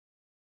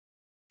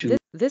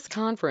This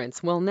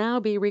conference will now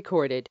be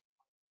recorded.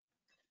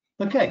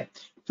 Okay,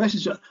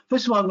 first of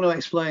all, I'm going to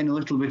explain a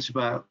little bit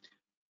about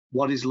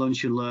what is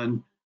Lunch and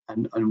Learn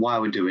and why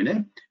we're doing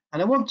it.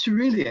 And I want to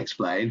really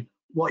explain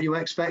what you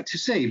expect to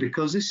see,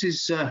 because this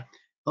is a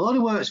lot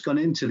of work's gone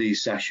into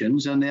these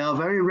sessions and they are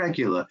very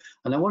regular.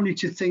 And I want you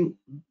to think,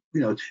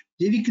 if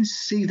you can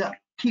see that,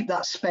 keep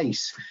that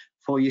space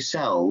for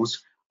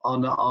yourselves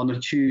on a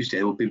Tuesday,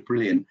 it will be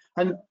brilliant.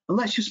 And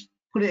let's just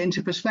put it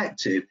into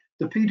perspective.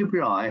 The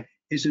PWI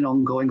is an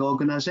ongoing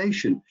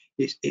organisation.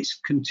 It's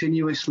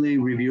continuously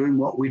reviewing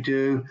what we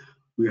do,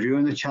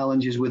 reviewing the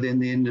challenges within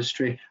the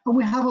industry, and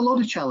we have a lot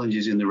of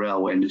challenges in the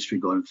railway industry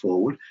going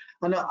forward.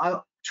 And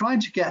I'm trying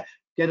to get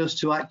us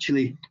to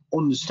actually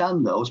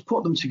understand those,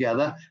 put them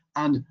together,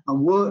 and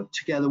work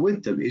together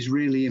with them is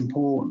really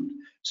important.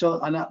 So,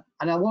 and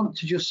I want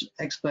to just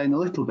explain a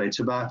little bit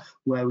about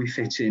where we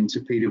fit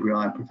into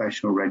PWI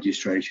professional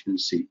registration and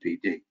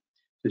CPD.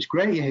 So it's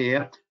great you're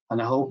here,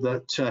 and I hope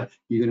that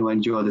you're going to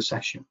enjoy the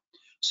session.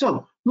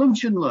 So,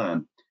 Lunch and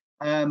Learn.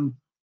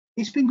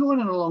 It's been going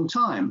on a long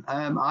time.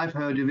 I've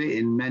heard of it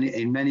in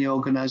many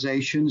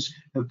organisations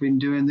have been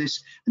doing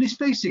this, and it's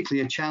basically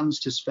a chance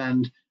to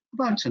spend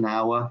about an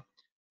hour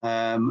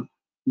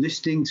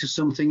listening to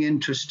something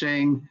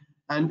interesting,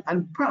 and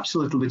perhaps a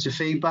little bit of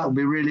feedback will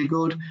be really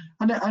good.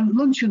 And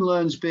Lunch and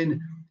Learn's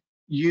been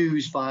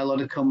used by a lot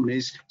of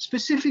companies,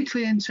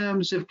 specifically in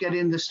terms of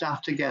getting the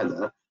staff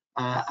together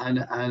and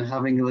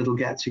having a little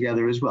get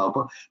together as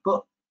well.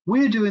 But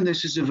we're doing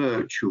this as a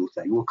virtual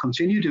thing. We'll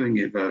continue doing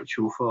it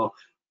virtual for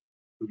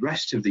the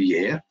rest of the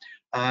year,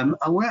 and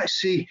we've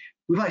actually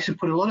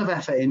put a lot of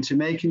effort into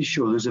making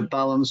sure there's a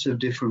balance of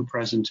different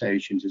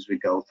presentations as we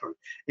go through.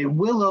 It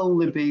will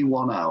only be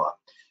 1 hour.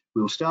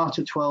 We'll start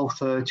at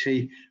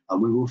 12:30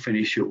 and we will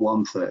finish at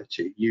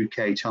 1:30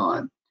 UK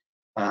time,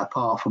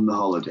 apart from the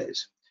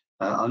holidays.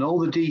 And all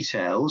the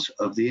details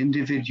of the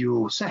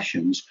individual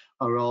sessions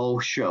are all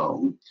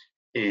shown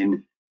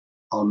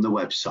on the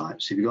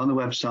website. So if you go on the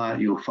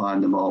website, you'll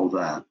find them all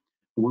there.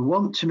 We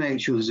want to make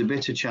sure there's a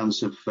bit of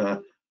chance of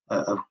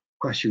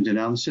questions and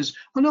answers,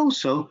 and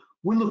also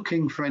we're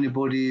looking for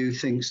anybody who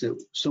thinks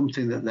that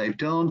something that they've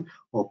done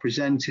or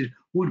presented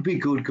would be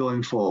good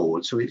going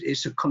forward. So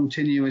it's a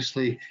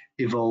continuously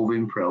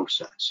evolving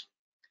process.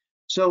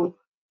 So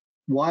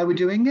why are we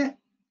doing it?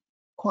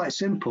 Quite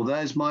simple.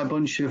 There's my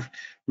bunch of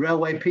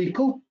railway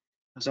people.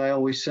 As I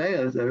always say,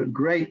 a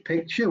great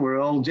picture. We're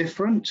all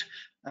different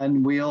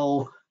and we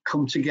all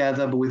come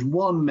together, but with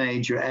one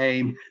major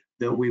aim,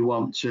 that we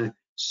want to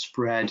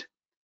spread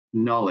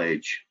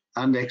knowledge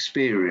and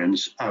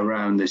experience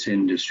around this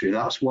industry.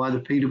 That's why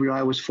the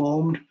PWI was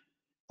formed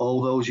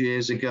all those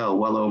years ago,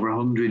 well over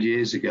 100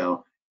 years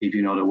ago, if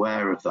you're not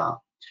aware of that,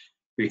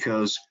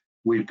 because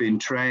we've been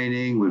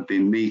training, we've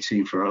been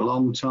meeting for a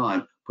long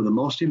time, but the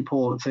most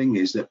important thing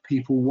is that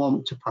people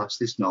want to pass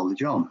this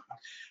knowledge on.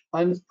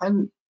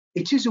 And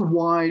it is a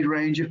wide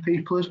range of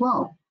people as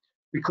well,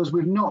 because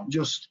we've not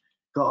just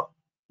got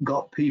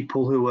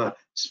people who are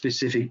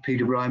specific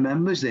PWI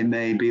members, there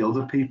may be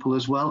other people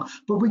as well,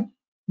 but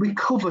we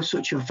cover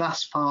such a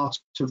vast part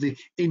of the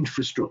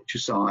infrastructure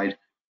side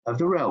of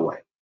the railway,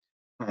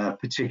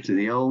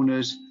 particularly the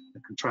owners, the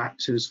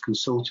contractors,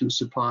 consultants,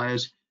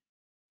 suppliers,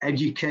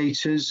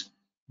 educators,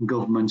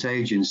 government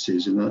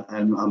agencies, and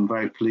I'm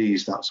very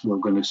pleased that's what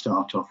we're going to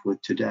start off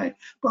with today.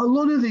 But a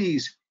lot of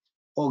these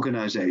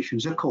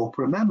organisations are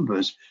corporate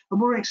members, and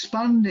we're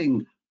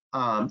expanding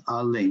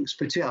our links.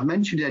 Particularly, I've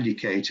mentioned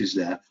educators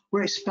there.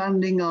 We're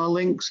expanding our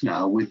links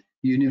now with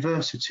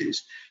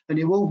universities, and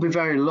it won't be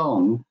very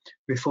long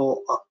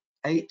before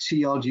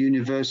 80 odd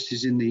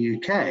universities in the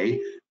UK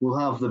will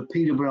have the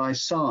PWI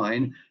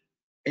sign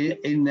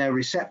in their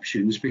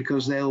receptions,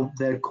 because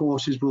their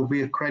courses will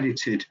be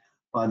accredited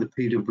by the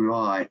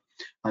PWI,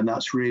 and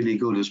that's really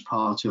good as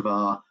part of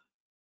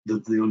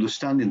the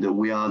understanding that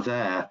we are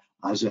there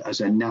as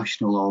a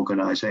national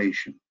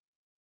organisation.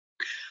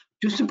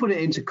 Just to put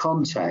it into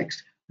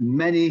context,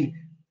 many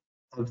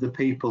of the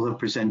people have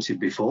presented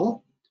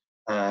before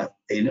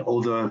in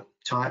other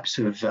types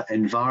of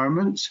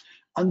environments,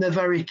 and they're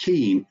very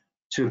keen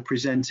to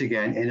present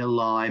again in a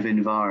live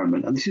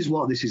environment. And this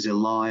is a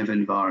live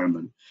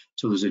environment,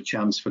 so there's a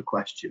chance for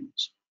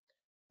questions.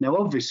 Now,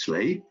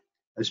 obviously,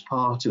 as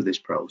part of this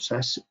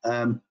process,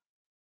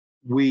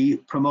 we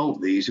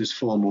promote these as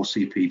formal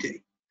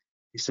CPD.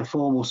 It's the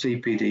formal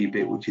CPD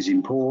bit which is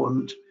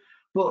important,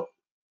 but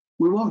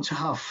we want to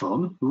have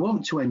fun, we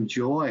want to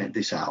enjoy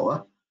this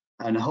hour,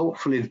 and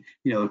hopefully,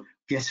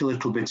 get a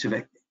little bit of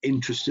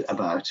interest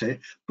about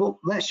it, but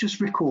let's just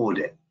record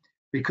it,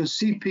 because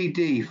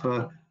CPD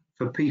for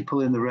people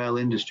in the rail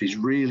industry is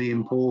really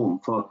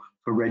important for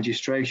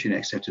registration,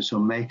 etc. So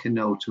make a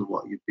note of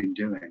what you've been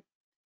doing.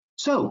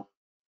 So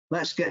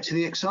let's get to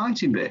the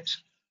exciting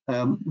bits.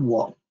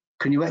 What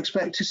can you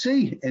expect to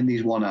see in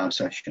these 1 hour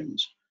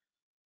sessions?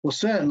 Well,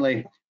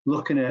 certainly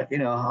looking at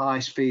high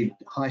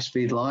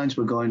speed lines,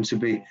 we're going to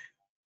be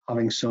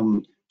having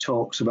some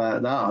talks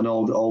about that and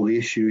all the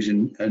issues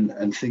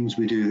and things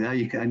we do there.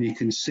 You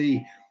can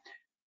see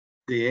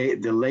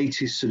the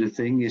latest sort of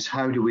thing is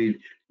how do we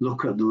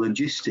look at the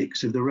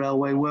logistics of the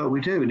railway work we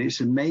do, and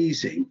it's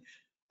amazing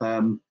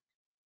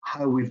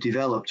how we've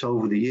developed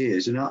over the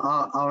years, and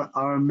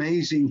our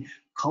amazing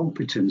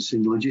competence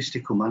in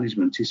logistical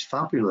management is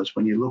fabulous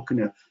when you're looking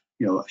at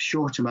a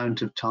short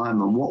amount of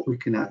time and what we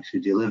can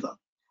actually deliver.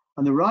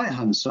 And the right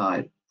hand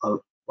side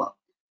of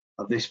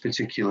this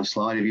particular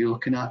slide, if you're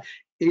looking at,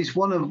 is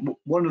one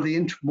of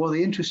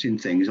the interesting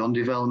things on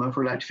development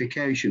for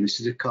electrification.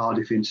 This is a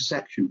Cardiff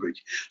intersection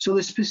bridge. So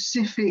the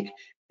specific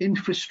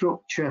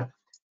infrastructure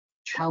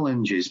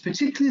challenges,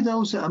 particularly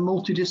those that are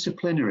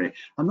multidisciplinary,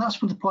 and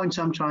that's what the point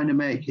I'm trying to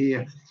make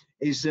here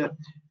is that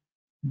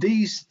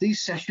these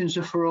sessions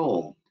are for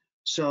all.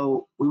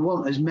 So we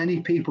want as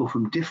many people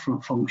from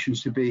different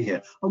functions to be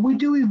here, and we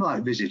do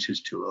invite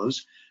visitors to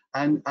us.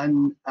 And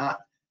I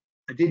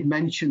did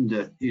mention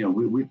that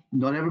we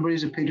not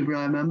everybody's a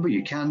PWI member.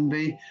 You can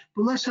be,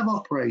 but let's have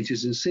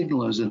operators and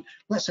signallers, and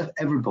let's have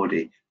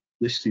everybody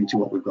listening to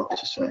what we've got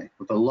to say.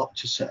 We've a lot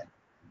to say.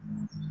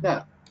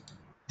 Now,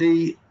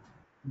 the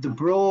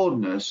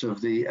broadness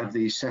of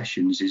these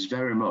sessions is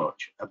very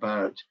much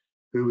about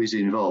who is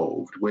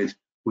involved with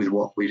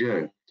what we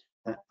do,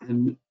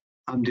 and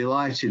I'm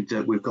delighted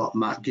that we've got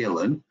Matt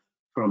Gillen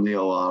from the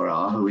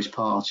ORR, who is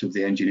part of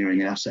the engineering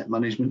and asset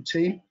management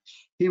team.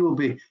 He will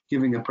be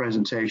giving a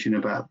presentation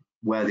about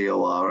where the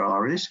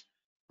ORR is.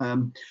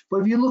 But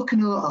if you're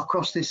looking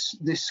across this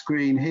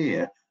screen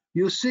here,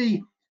 you'll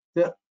see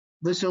that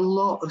there's a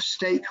lot of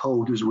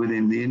stakeholders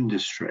within the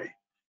industry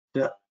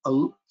that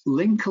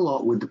link a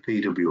lot with the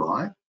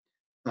PWI,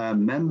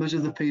 members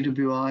of the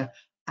PWI,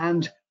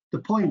 and the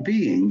point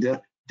being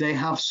that they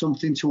have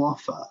something to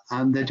offer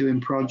and they're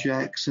doing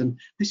projects, and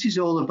this is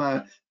all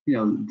about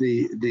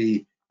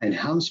the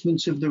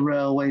enhancement of the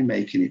railway,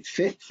 making it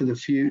fit for the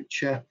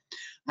future.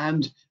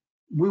 And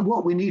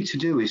what we need to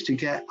do is to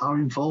get our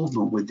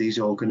involvement with these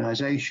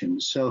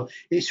organisations. So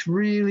it's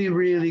really,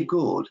 really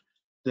good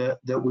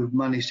that we've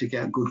managed to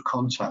get good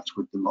contact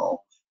with them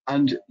all.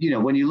 And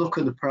when you look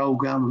at the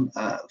programme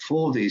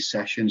for these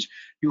sessions,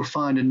 you'll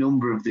find a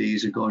number of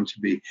these are going to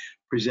be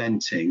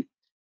presenting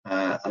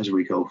as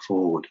we go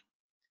forward.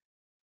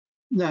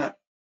 Now,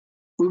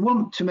 we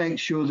want to make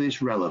sure that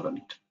it's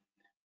relevant.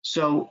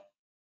 So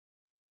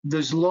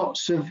there's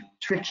lots of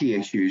tricky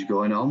issues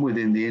going on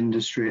within the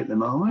industry at the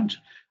moment.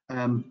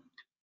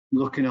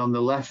 Looking on the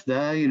left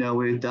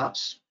there,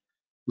 that's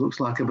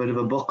looks like a bit of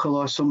a buckle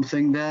or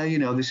something there.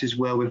 This is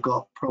where we've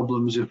got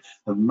problems of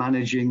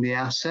managing the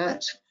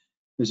asset.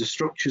 There's a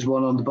structures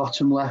one on the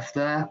bottom left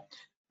there.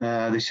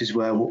 This is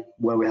where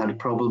we had a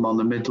problem on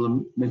the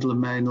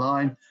Midland Main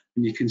Line.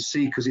 And you can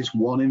see, because it's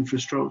one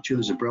infrastructure,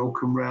 there's a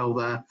broken rail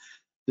there.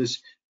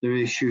 There are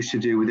issues to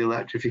do with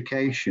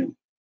electrification.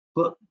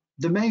 But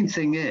the main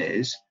thing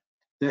is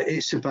that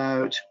it's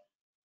about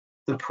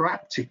the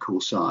practical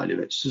side of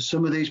it. So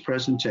some of these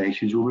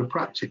presentations will be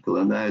practical,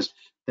 and there's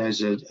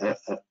a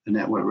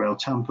Network Rail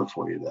Tampa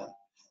for you there.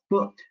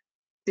 But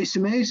it's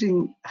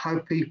amazing how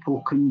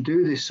people can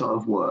do this sort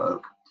of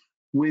work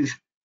with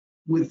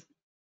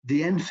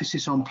the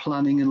emphasis on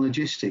planning and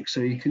logistics.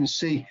 So you can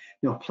see,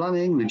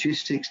 planning,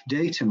 logistics,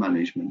 data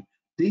management.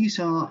 These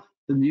are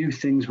the new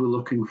things we're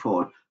looking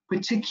for,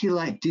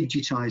 particularly like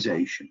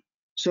digitization.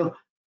 So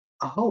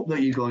I hope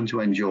that you're going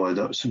to enjoy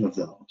some of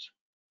those.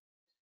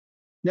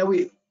 Now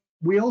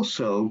we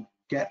also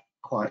get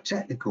quite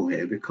technical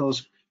here,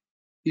 because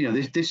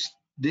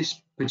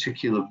this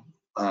particular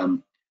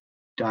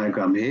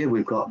diagram here,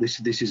 we've got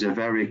this is a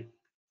very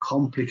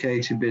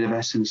complicated bit of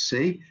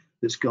S&C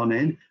that's gone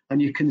in,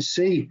 and you can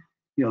see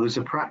there's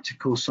a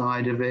practical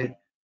side of it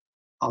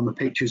on the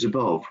pictures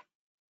above,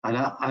 and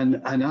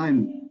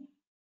I'm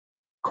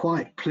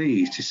quite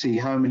pleased to see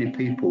how many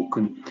people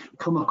can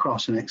come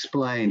across and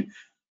explain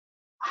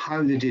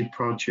how they did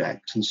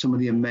projects and some of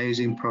the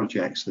amazing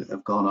projects that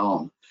have gone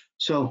on.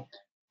 So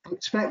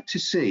expect to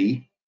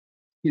see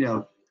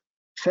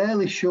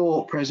fairly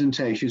short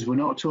presentations. We're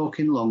not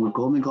talking long, we've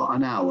only got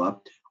an hour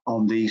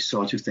on these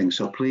sort of things,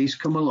 so please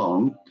come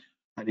along,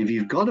 and if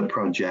you've got a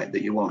project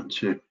that you want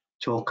to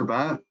talk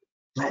about,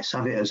 let's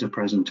have it as a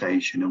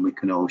presentation and we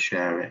can all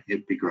share it.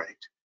 It'd be great.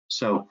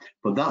 So,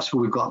 but that's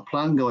what we've got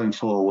planned going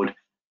forward,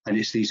 and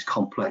it's these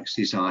complex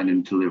design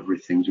and delivery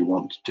things we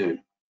want to do.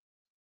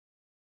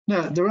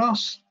 Now, there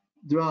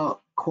are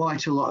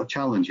quite a lot of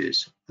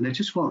challenges, and I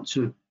just want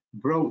to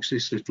broach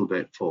this little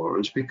bit for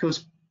us,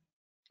 because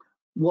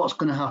what's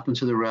going to happen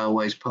to the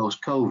railways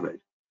post-COVID?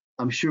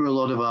 I'm sure a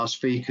lot of our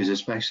speakers,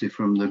 especially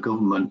from the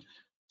government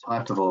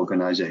type of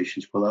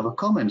organisations, will have a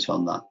comment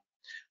on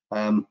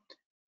that.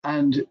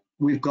 And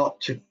we've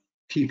got to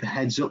keep a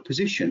heads-up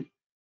position.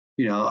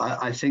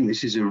 I think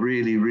this is a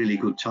really, really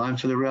good time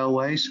for the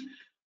railways.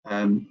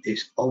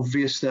 It's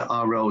obvious that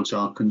our roads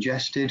are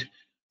congested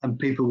and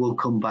people will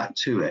come back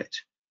to it.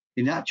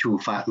 In actual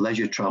fact,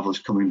 leisure travel is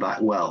coming back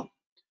well.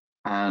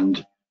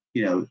 And,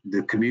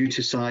 the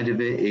commuter side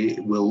of it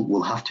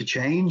will have to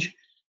change.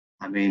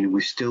 I mean,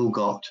 we've still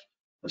got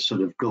a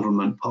sort of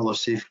government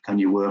policy, can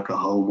you work at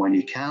home when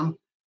you can?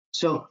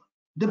 So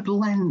The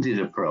blended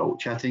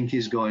approach, I think,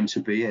 is going to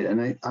be it.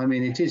 And I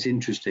mean, it is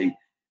interesting,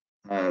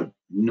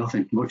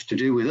 nothing much to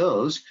do with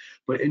us,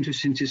 but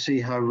interesting to see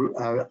how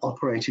our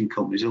operating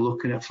companies are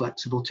looking at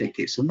flexible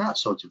tickets and that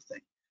sort of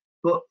thing.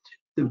 But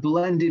the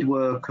blended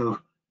work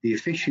of the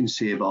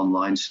efficiency of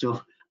online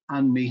stuff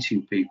and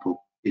meeting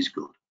people is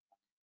good.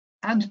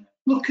 And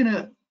looking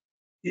at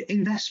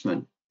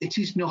investment, it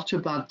is not a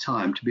bad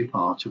time to be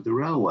part of the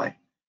railway,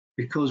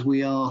 because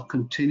we are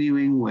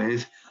continuing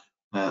with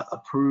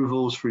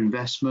approvals for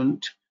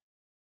investment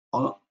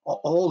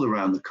all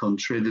around the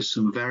country. There's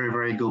some very,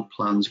 very good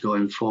plans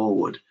going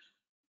forward,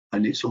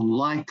 and it's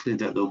unlikely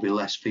that there'll be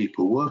less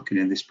people working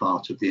in this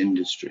part of the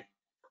industry.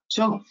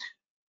 So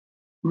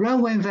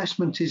railway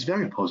investment is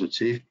very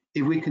positive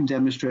if we can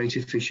demonstrate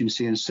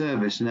efficiency and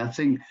service. And I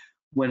think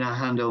when I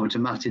hand over to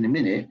Matt in a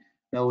minute,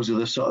 those are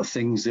the sort of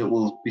things that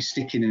will be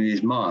sticking in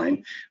his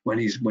mind when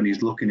he's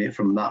looking at it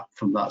from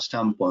that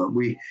standpoint.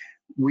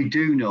 We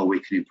do know we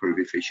can improve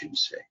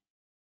efficiency,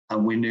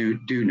 and we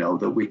do know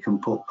that we can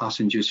put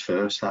passengers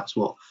first. That's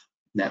what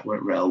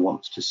Network Rail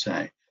wants to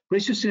say. But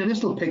it's just in a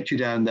little picture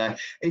down there.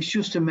 It's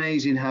just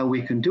amazing how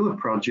we can do a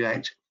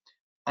project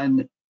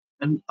and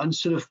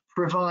sort of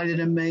provide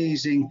an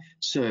amazing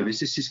service.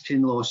 This is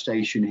Kinlow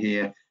Station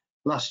here.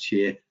 Last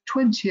year,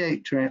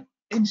 28 trains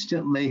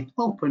instantly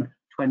open,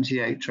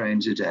 28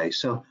 trains a day.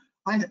 So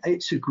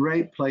it's a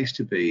great place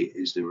to be,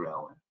 is the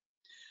railway.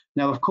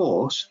 Now, of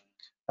course,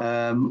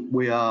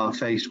 we are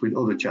faced with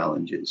other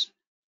challenges,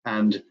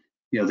 and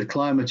the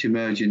climate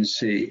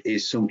emergency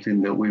is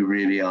something that we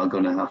really are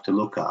going to have to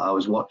look at. I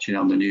was watching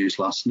on the news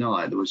last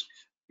night. There was,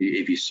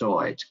 if you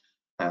saw it,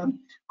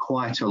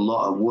 quite a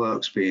lot of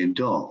work's being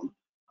done,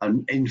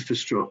 and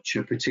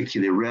infrastructure,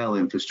 particularly rail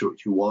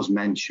infrastructure, was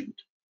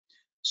mentioned.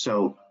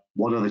 So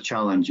what are the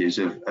challenges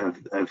of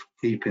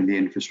keeping the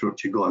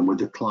infrastructure going with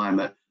the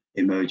climate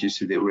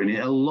emergency that we're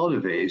in? A lot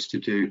of it is to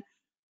do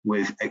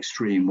with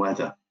extreme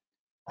weather,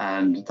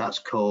 and that's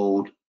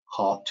cold,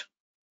 hot,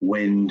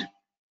 wind,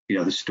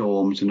 the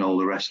storms and all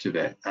the rest of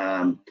it.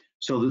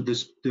 So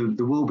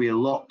there will be a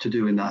lot to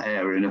do in that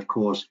area. And of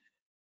course,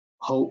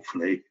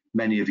 hopefully,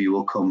 many of you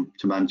will come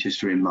to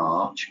Manchester in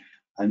March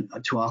and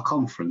to our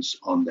conference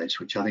on this,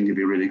 which I think will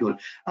be really good.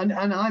 And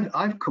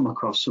I've come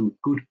across some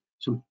good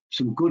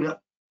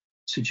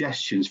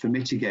suggestions for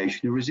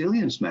mitigation and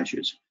resilience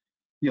measures.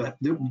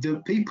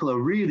 The people are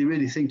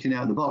really thinking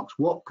out of the box.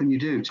 What can you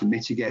do to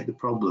mitigate the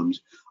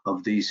problems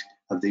of these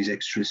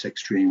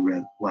extreme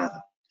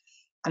weather?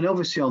 And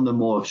obviously, on the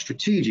more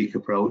strategic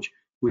approach,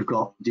 we've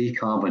got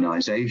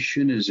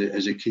decarbonisation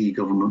as a key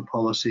government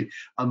policy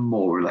and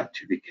more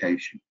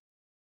electrification.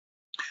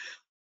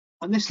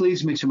 And this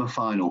leads me to my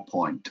final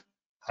point.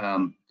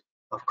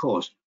 Of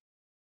course,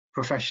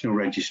 professional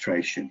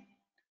registration.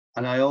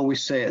 And I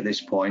always say at this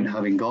point,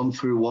 having gone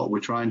through what we're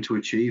trying to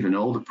achieve and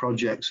all the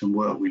projects and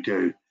work we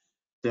do,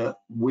 that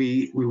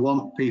we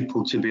want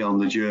people to be on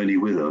the journey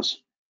with us.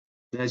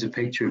 There's a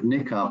picture of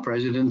Nick, our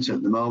president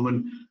at the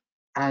moment.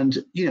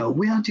 And,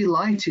 we are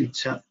delighted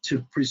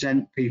to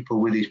present people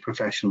with these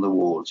professional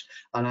awards.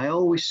 And I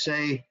always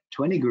say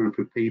to any group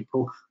of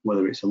people,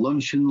 whether it's a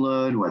lunch and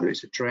learn, whether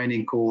it's a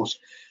training course,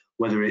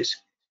 whether it's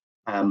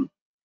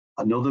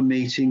another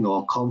meeting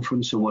or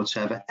conference or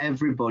whatever,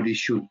 everybody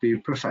should be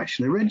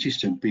professionally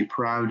registered. Be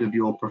proud of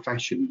your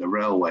profession, the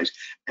railways.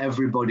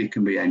 Everybody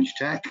can be Eng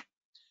Tech,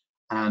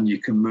 and you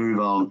can move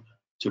on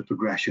to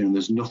progression. And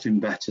there's nothing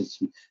better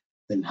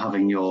than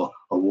having your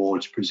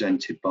awards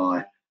presented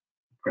by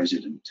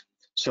president.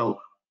 So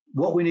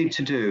what we need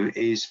to do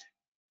is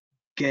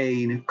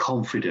gain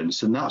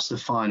confidence, and that's the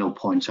final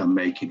point I'm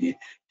making here.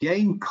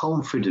 Gain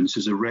confidence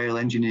as a rail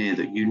engineer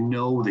that you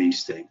know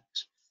these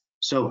things.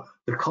 So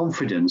the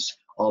confidence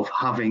of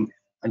having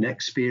an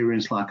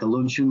experience like a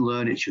lunch and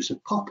learn, it's just a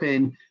pop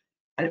in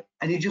and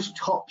it just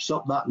tops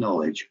up that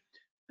knowledge.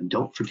 And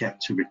don't forget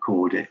to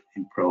record it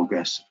in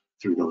progress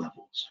through the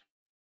levels.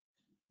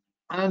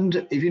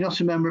 And if you're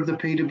not a member of the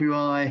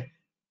PWI,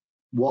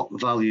 what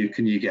value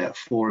can you get?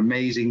 4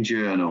 amazing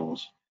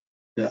journals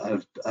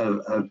that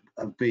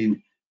have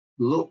been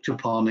looked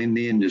upon in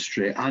the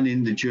industry and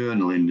in the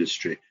journal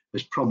industry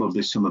as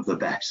probably some of the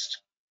best.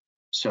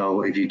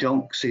 So if you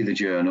don't see the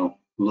journal,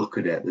 look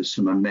at it. There's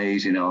some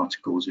amazing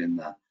articles in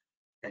there.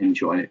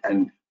 Enjoy it,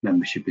 and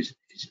membership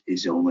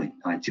is only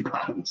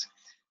 £90.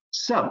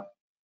 So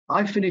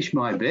I've finished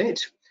my bit.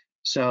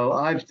 So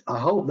I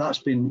hope that's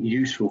been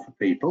useful for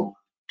people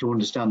to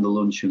understand the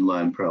lunch and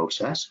learn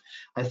process.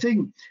 I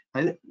think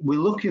we're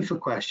looking for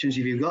questions.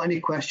 If you've got any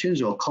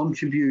questions or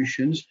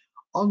contributions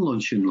on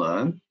lunch and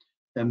learn,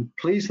 then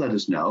please let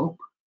us know.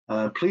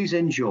 Please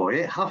enjoy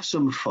it, have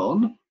some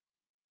fun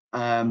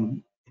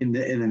in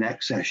the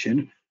next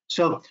session.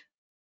 So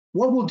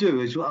what we'll do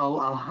is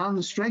I'll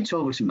hand straight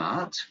over to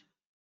Matt,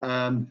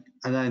 and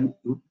then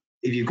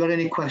if you've got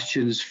any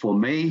questions for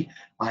me,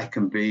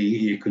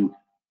 you can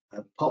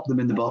pop them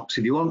in the box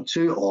if you want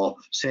to, or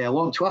say I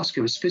want to ask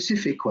a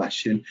specific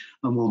question,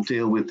 and we'll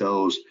deal with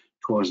those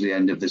towards the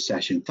end of the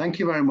session. Thank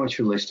you very much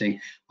for listening.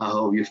 I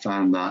hope you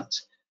found that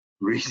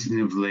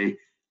reasonably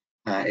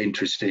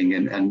interesting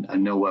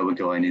and know where we're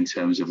going in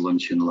terms of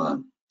Lunch and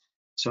Learn.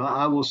 So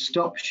I will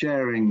stop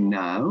sharing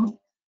now.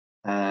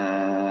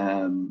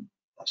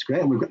 That's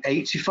great. And we've got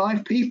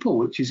 85 people,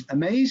 which is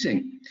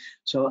amazing.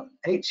 So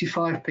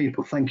 85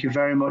 people, thank you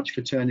very much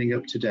for turning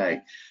up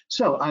today.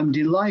 So I'm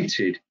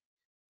delighted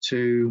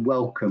to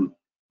welcome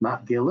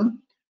Matt Gillen,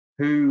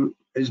 who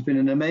has been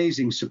an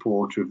amazing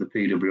supporter of the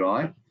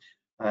PWI.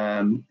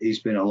 He's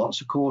been on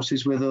lots of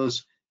courses with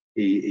us.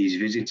 He's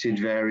visited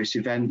various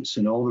events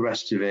and all the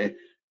rest of it.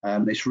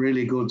 It's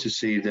really good to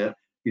see that,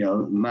 you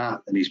know,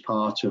 Matt, and he's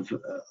part of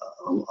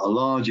a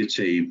larger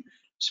team,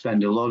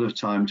 spend a lot of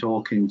time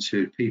talking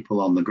to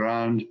people on the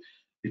ground.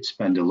 He'd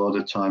spend a lot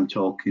of time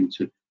talking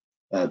to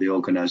the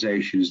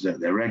organisations that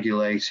they're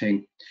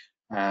regulating,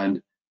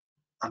 and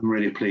I'm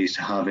really pleased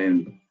to have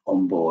him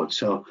on board.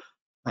 So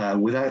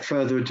without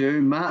further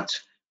ado, Matt,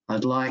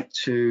 I'd like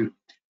you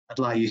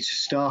to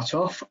start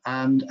off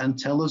and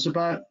tell us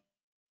about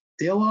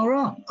the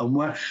ORR and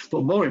where,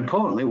 but more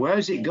importantly, where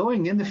is it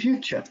going in the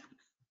future?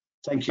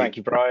 Thank you. Thank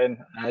you,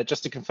 Brian.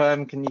 Just to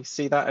confirm, can you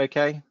see that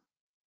okay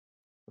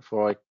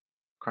before I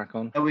crack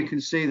on? We can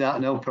see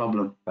that, no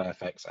problem.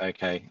 Perfect.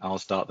 Okay, I'll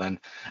start then.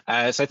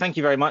 So thank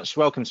you very much.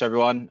 Welcome to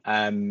everyone.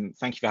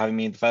 Thank you for having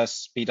me in the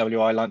first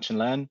PWI Lunch and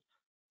Learn.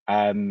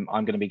 I'm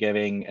going to be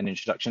giving an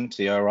introduction to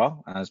the ORR,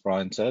 as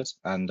Brian said,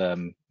 and a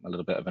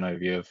little bit of an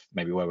overview of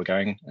maybe where we're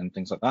going and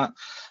things like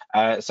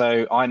that.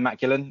 So I'm Matt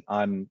Gillen.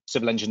 I'm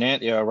civil engineer at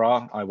the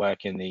ORR. I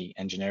work in the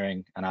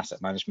engineering and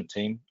asset management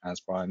team, as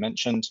Brian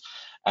mentioned.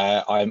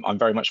 I'm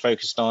very much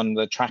focused on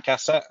the track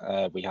asset.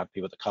 We have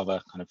people that cover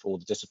kind of all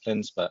the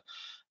disciplines, but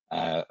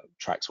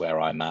track's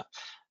where I'm at.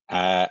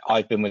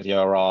 I've been with the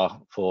ORR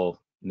for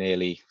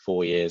nearly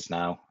 4 years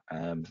now,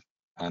 and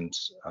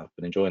I've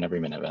been enjoying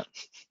every minute of it.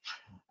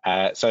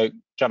 So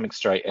jumping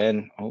straight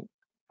in,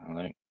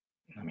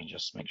 let me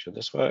just make sure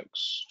this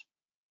works.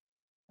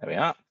 There we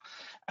are.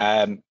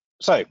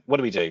 So what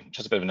do we do?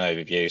 Just a bit of an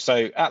overview.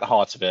 So at the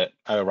heart of it,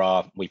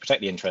 ORR, we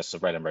protect the interests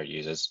of rail and road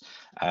users.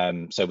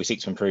 So we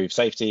seek to improve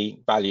safety,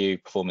 value,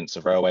 performance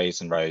of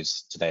railways and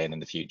roads today and in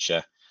the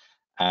future.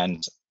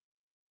 And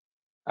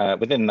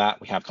within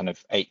that, we have kind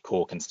of 8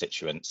 core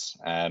constituents.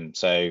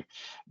 So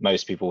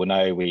most people will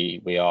know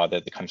we are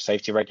the kind of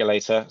safety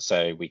regulator.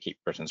 So we keep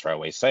Britain's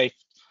railways safe.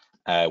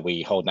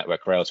 We hold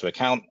Network Rail to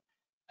account.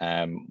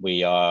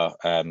 We are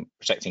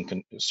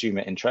protecting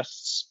consumer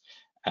interests.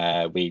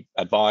 We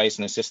advise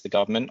and assist the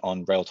government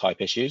on rail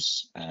type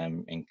issues,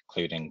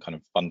 including kind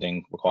of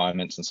funding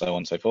requirements and so on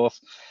and so forth.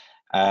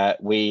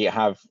 We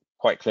have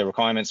quite clear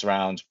requirements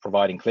around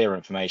providing clear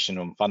information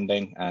on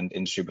funding and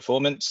industry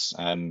performance.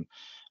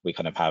 We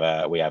kind of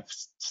have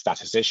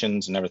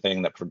statisticians and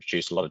everything that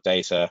produce a lot of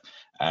data,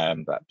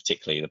 but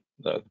particularly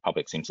the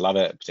public seems to love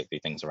it,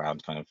 particularly things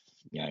around kind of,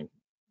 you know,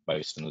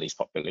 most and least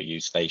popular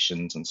used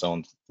stations and so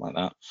on like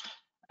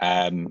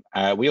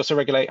that. We also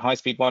regulate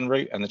high-speed 1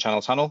 route and the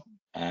Channel Tunnel.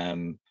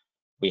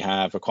 We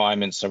have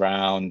requirements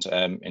around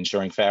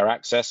ensuring fair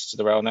access to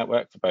the rail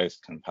network for both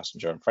kind of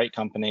passenger and freight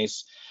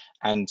companies,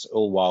 and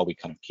all while we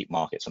kind of keep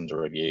markets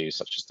under review,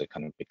 such as the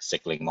kind of big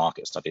signaling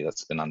market study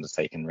that's been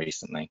undertaken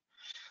recently.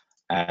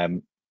 I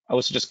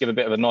also just give a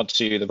bit of a nod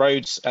to the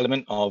roads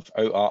element of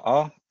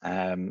ORR.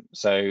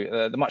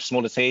 So the much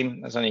smaller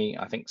team, there's only,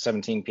 I think,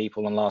 17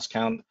 people on last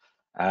count,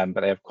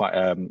 but they have quite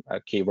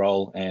a key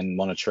role in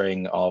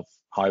monitoring of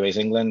Highways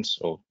England,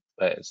 or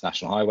it's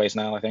National Highways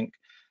now, I think.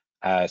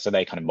 So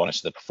they kind of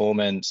monitor the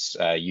performance,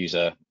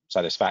 user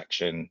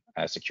satisfaction,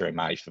 securing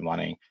value for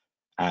money,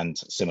 and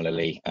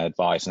similarly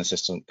advise and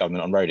assist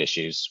government on road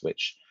issues,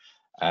 which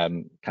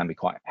can be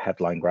quite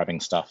headline grabbing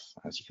stuff,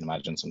 as you can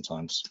imagine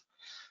sometimes.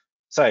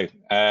 So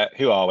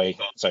who are we?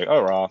 So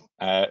ORR,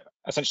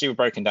 essentially we're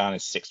broken down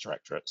into 6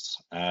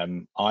 directorates.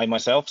 I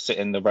myself sit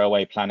in the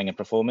Railway Planning and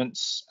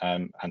Performance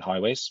and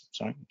Highways,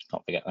 sorry,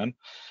 can't forget them,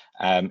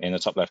 in the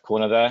top left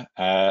corner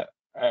there.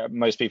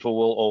 Most people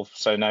will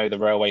also know the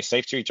Railway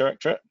Safety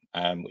Directorate,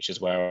 which is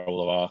where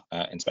all of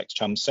our inspector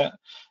chums sit,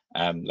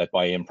 led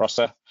by Ian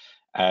Prosser.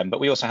 But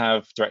we also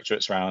have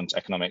directorates around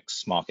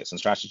economics, markets and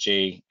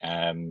strategy.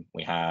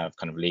 We have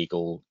kind of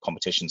legal,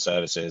 competition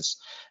services,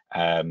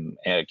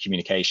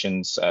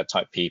 communications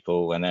type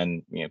people, and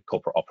then, you know,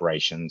 corporate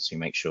operations, who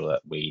make sure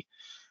that we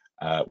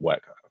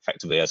work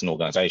effectively as an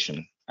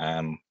organisation.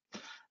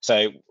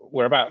 So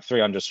we're about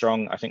 300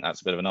 strong. I think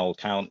that's a bit of an old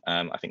count.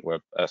 I think we're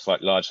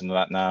slightly larger than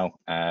that now,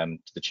 to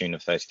the tune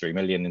of 33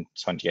 million in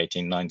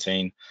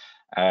 2018-19.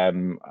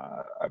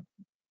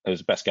 It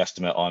was the best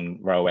guesstimate on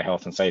railway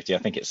health and safety. I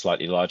think it's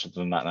slightly larger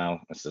than that now.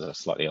 This is a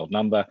slightly old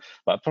number,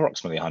 but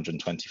approximately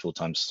 120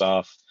 full-time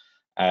staff.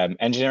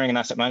 Engineering and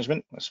asset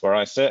management, that's where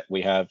I sit.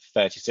 We have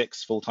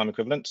 36 full-time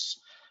equivalents.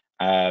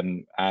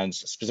 And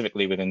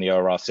specifically within the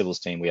ORR civils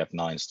team, we have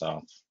 9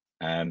 staff.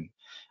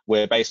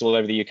 We're based all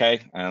over the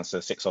UK, and so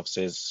 6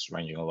 offices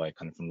ranging all the way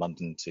kind of from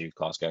London to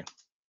Glasgow.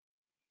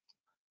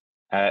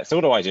 So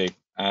what do I do?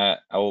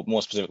 Or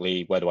more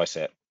specifically, where do I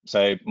sit?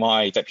 So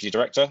my deputy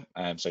director,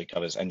 so he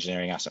covers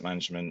engineering, asset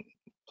management,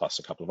 plus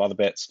a couple of other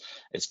bits.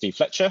 It's Steve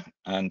Fletcher,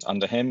 and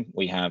under him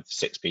we have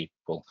 6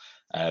 people,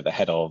 the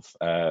head of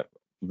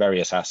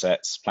various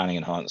assets, planning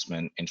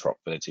enhancement,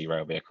 interoperability,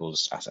 rail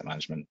vehicles, asset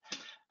management.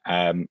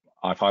 I've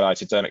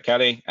highlighted Dermot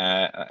Kelly,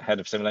 head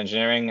of civil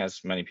engineering,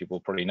 as many people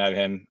probably know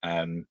him.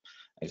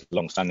 He's a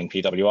long-standing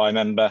PWI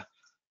member,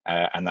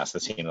 and that's the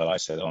team that I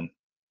sit on.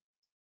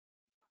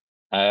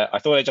 I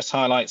thought I'd just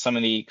highlight some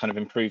of the kind of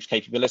improved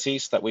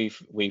capabilities that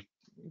we've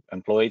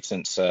employed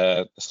since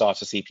the start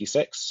of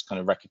CP6,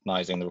 kind of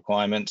recognizing the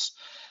requirements.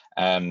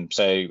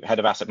 So head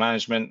of asset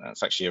management,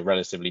 that's actually a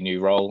relatively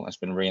new role, that's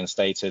been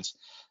reinstated.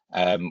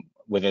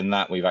 Within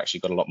that, we've actually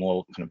got a lot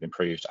more kind of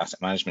improved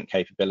asset management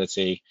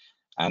capability,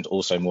 and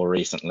also more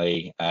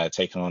recently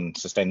taken on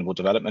sustainable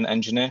development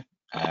engineer.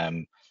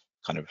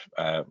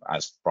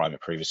 As Brian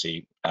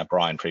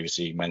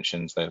previously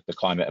mentioned, the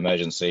climate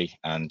emergency,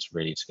 and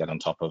really to get on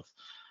top of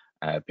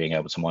being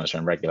able to monitor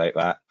and regulate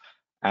that.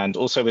 And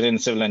also within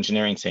the civil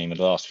engineering team in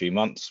the last few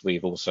months,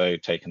 we've also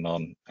taken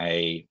on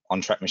a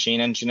on-track machine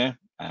engineer,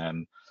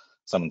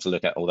 someone to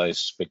look at all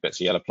those big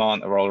bits of yellow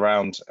plant that roll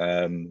around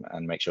and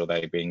make sure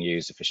they're being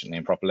used efficiently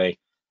and properly.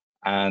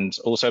 And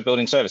also a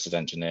building services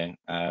engineer,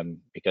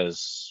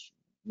 because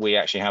we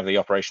actually have the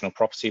operational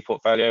property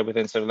portfolio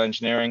within civil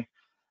engineering,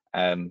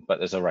 but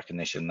there's a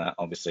recognition that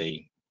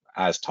obviously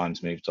as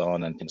time's moved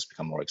on and things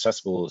become more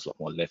accessible, there's a lot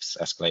more lifts,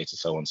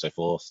 escalators, so on and so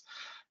forth.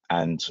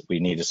 And we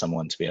needed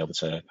someone to be able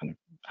to kind of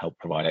help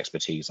provide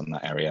expertise on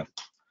that area.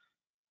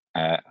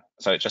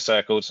 So it just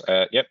circled,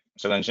 yep,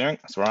 civil engineering,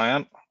 that's where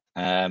I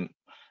am.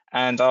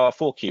 And our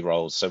 4 key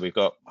roles. So we've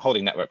got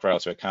holding network rail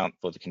to account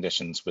for the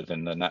conditions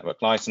within the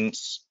network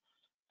license,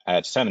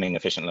 determining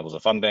efficient levels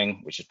of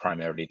funding, which is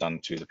primarily done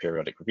through the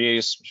periodic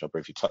reviews, which I'll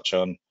briefly touch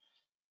on.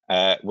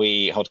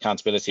 We hold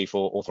accountability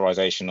for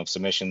authorization of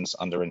submissions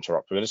under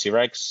interoperability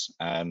regs.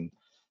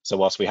 So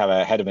whilst we have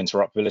a head of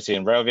interoperability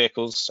in rail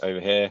vehicles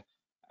over here,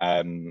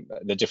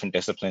 the different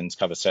disciplines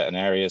cover certain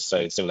areas.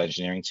 So the civil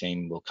engineering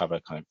team will cover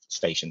kind of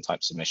station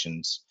type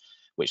submissions,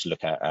 which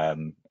look at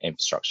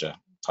infrastructure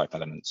type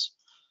elements.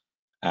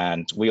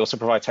 And we also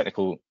provide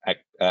technical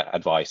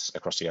advice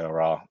across the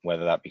ORR,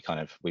 whether that be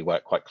kind of, we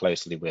work quite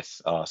closely with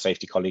our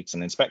safety colleagues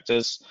and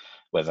inspectors,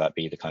 whether that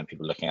be the kind of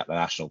people looking at the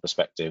national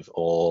perspective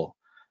or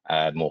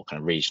more kind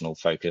of regional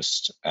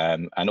focused,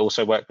 and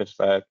also work with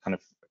kind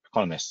of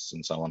economists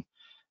and so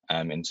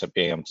on into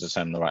being able to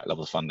determine the right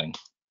level of funding.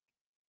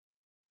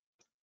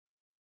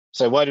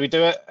 So why do we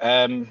do it?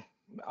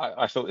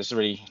 I thought this is a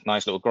really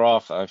nice little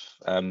graph I've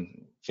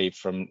feed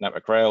from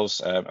Network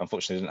Rails.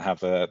 Unfortunately, didn't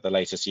have the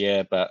latest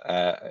year, but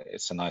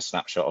it's a nice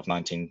snapshot of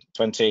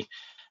 1920.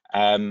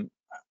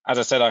 As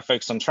I said, I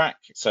focus on track.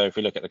 So if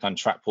we look at the kind of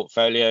track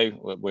portfolio,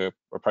 we're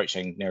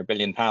approaching near £1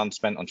 billion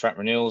spent on track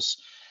renewals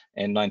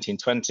in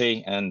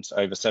 1920, and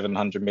over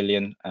 700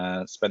 million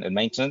spent in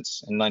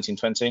maintenance in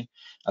 1920.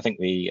 I think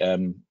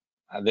the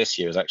this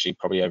year is actually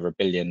probably over £1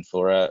 billion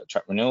for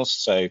track renewals.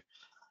 So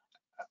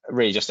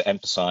really just to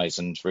emphasize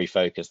and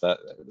refocus that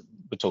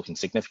we're talking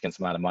significant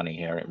amount of money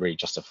here. It really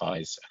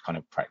justifies a kind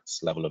of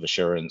practice level of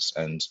assurance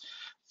and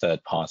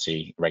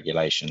third-party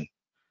regulation.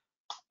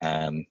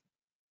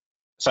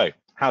 So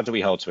how do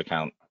we hold to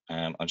account?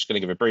 I'm just going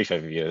to give a brief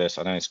overview of this.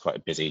 I know it's quite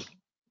a busy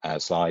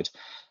slide.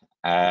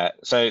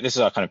 So this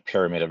is our kind of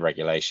pyramid of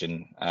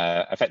regulation.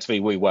 Effectively,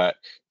 we work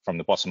from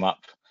the bottom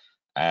up.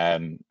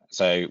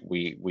 So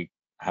we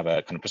have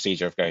a kind of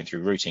procedure of going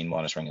through routine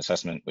monitoring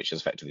assessment, which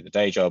is effectively the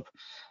day job,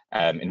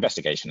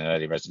 investigation and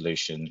early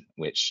resolution,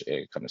 which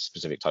kind of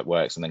specific type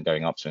works, and then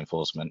going up to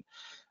enforcement.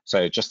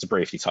 So just to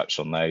briefly touch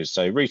on those.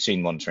 So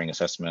routine monitoring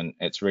assessment,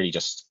 it's really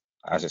just,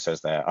 as it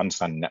says there,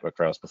 understanding network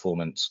rails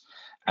performance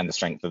and the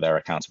strength of their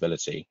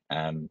accountability.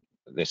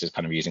 This is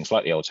kind of using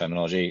slightly old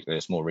terminology.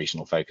 There's more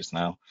regional focus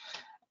now.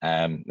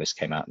 This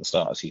came out at the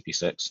start of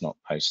CP6, not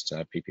post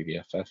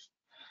PPVFF.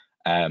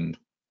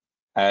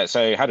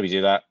 So how do we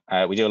do that?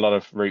 We do a lot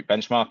of route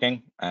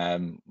benchmarking.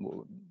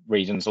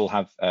 Regions all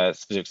have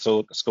specific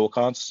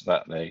scorecards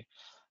that they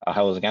are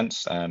held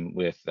against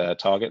with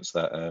targets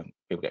that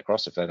people get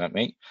across if they don't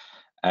meet.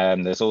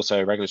 There's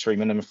also regulatory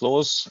minimum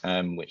floors,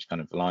 which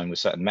kind of align with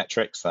certain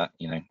metrics that,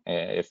 you know,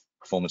 if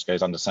performance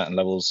goes under certain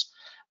levels,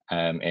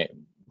 it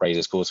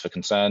raises cause for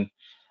concern.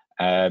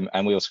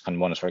 And we also kind of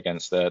monitor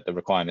against the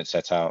requirements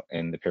set out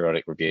in the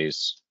periodic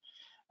reviews.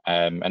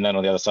 And then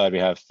on the other side, we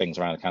have things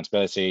around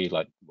accountability,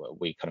 like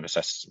we kind of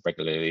assess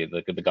regularly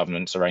the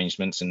governance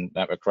arrangements in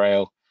Network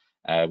Rail.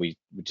 We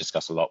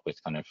discuss a lot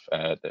with kind of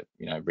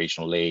the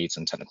regional leads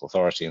and technical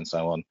authority and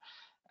so on.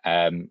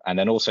 And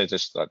then also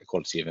just like the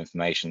quality of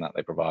information that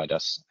they provide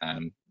us.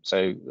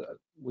 So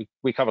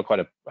we cover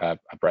quite a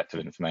breadth of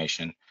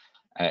information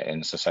in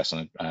this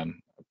assessment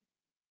on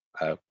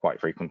a quite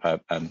frequent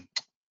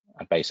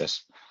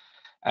basis.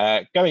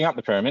 Going up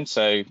the pyramid,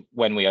 so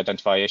when we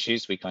identify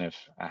issues, we kind of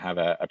have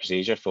a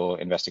procedure for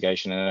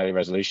investigation and early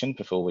resolution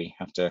before we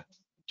have to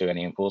do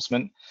any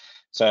enforcement.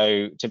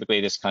 So typically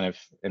this kind of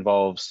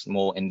involves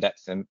more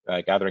in-depth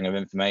gathering of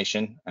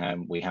information.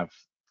 We have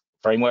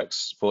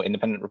frameworks for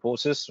independent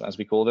reporters, as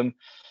we call them,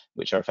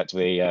 which are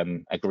effectively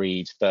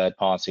agreed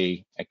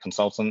third-party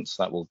consultants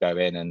that will go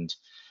in and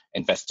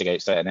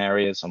investigate certain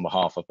areas on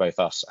behalf of both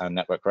us and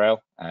Network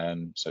Rail.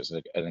 So it's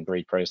an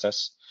agreed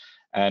process.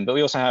 But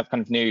we also have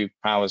kind of new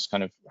powers,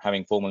 kind of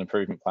having formal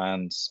improvement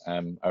plans,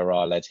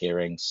 ORR-led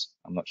hearings.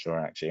 I'm not sure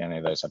actually any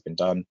of those have been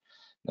done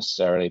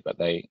necessarily, but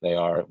they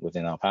are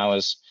within our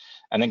powers.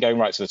 And then going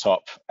right to the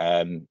top,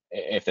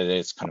 if there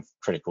is kind of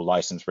critical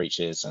license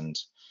breaches and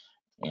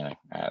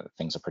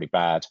things are pretty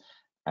bad,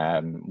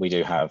 we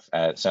do have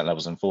certain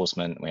levels of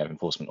enforcement. We have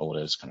enforcement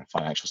orders, kind of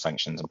financial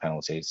sanctions and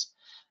penalties.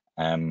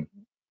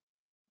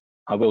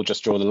 I will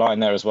just draw the line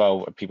there as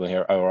well. People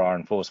hear ORR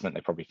enforcement,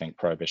 they probably think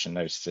prohibition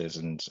notices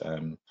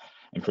and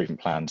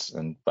improvement plans,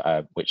 and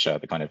which are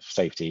the kind of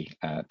safety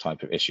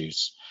type of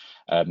issues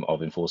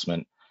of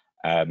enforcement.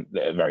 A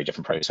very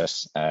different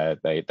process.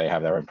 They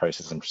have their own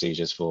processes and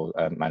procedures for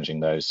managing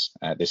those.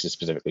 This is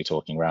specifically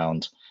talking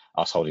around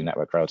us holding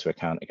Network Rail to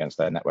account against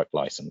their network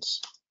license.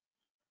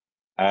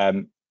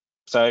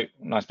 So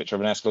nice picture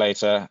of an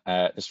escalator.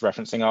 This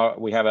referencing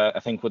we have a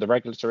thing called the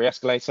regulatory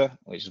escalator,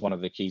 which is one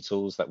of the key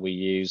tools that we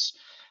use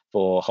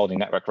for holding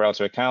Network Rail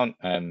to account.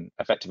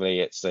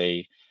 Effectively, it's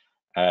the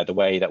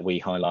way that we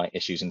highlight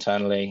issues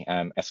internally,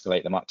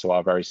 escalate them up to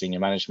our very senior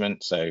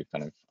management. So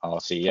kind of our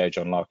CEO,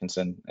 John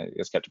Larkinson,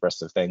 is kept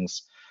abreast of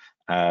things.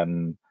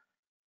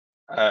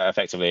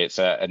 Effectively, it's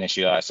an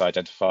issue that's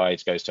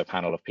identified, goes to a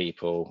panel of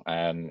people,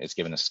 it's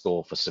given a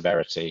score for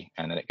severity,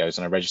 and then it goes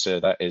on a register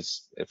that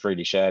is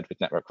freely shared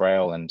with Network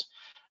Rail and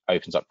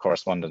opens up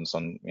correspondence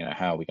on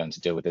how we're going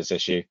to deal with this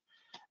issue.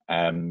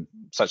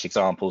 Such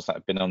examples that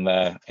have been on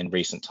there in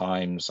recent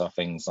times are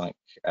things like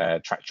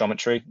track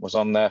geometry was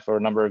on there for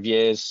a number of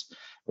years,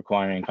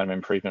 requiring kind of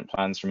improvement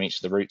plans from each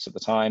of the routes at the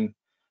time,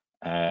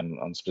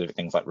 on specific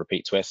things like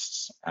repeat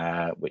twists,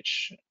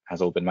 which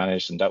has all been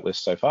managed and dealt with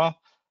so far.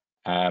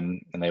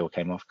 And they all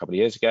came off a couple of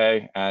years ago.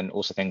 And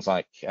also things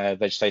like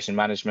vegetation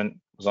management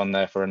was on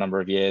there for a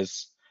number of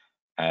years,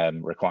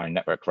 requiring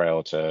Network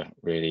Rail to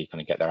really kind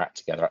of get their act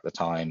together at the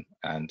time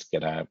and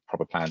get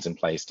proper plans in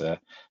place to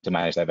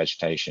manage their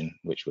vegetation,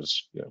 which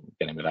was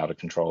getting a bit out of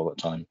control at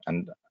the time.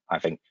 And I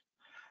think,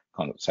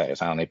 can't say it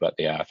soundly, but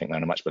yeah, I think they're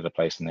in a much better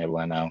place than they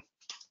were now.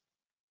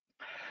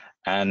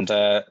 And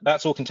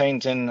that's all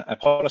contained in a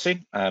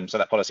policy. So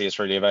that policy is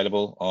freely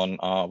available on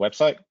our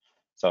website.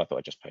 So I thought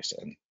I'd just post it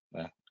in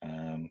there.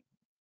 A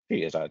few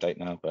years out of date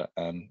now, but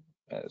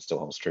it still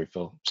holds true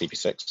for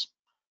CP6.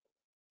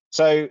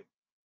 So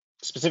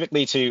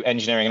specifically to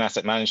engineering and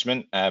asset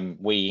management,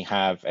 we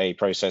have a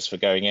process for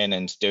going in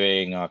and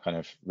doing our kind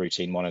of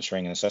routine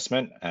monitoring and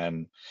assessment.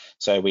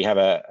 So we have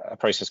a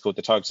process called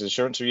the Targeted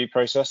Assurance Review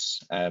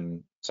process.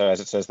 So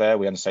as it says there,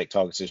 we undertake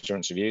targeted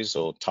assurance reviews,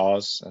 or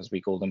TARs as we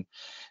call them,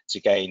 to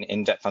gain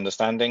in-depth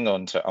understanding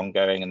onto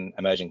ongoing and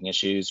emerging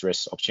issues,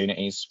 risks,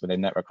 opportunities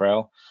within Network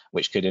Rail,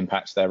 which could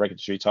impact their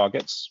regulatory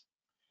targets.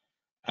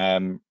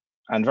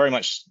 And very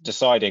much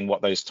deciding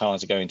what those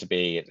TARs are going to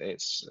be.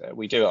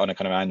 We do it on a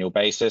kind of annual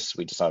basis.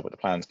 We decide what the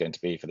plan is going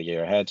to be for the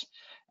year ahead,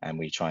 and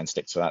we try and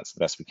stick to that to the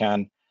best we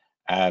can.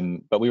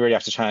 But we really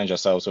have to challenge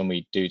ourselves when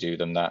we do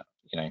them, that,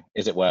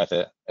 is it worth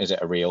it? Is it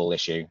a real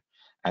issue?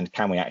 And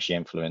can we actually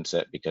influence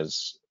it?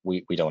 Because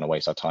we don't want to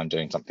waste our time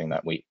doing something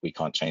that we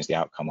can't change the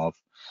outcome of.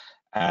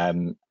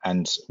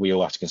 And we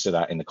all have to consider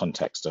that in the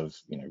context of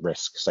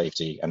risk,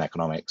 safety, and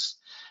economics.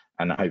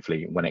 And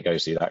hopefully, when it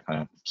goes through that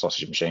kind of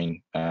sausage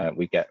machine,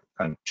 we get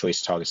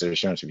choice targeted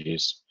assurance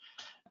reviews.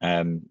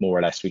 More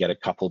or less, we get a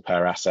couple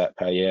per asset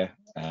per year.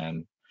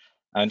 And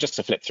just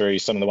to flip through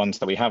some of the ones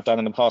that we have done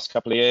in the past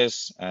couple of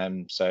years.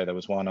 So there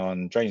was one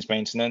on drainage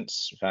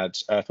maintenance. We've had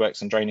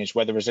earthworks and drainage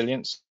weather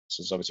resilience. This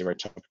is obviously a very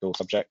topical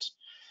subject.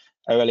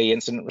 OLE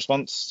incident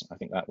response. I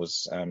think that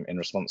was in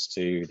response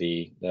to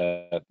the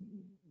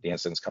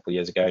incidents a couple of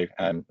years ago,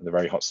 the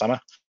very hot summer.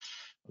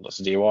 Lots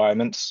of DOI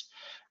events.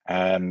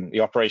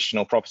 The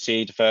operational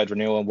property, deferred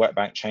renewal and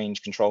workbank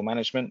change control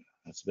management.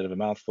 That's a bit of a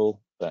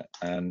mouthful, but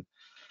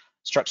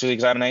structures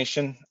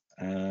examination,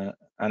 and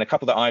a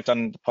couple that I've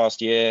done the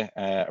past year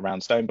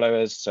around stone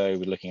blowers. So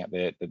we're looking at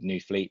the new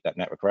fleet that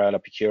Network Rail are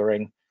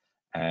procuring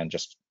and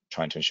just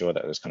trying to ensure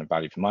that there's kind of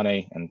value for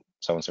money and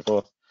so on and so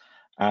forth.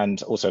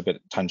 And also a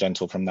bit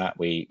tangential from that,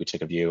 we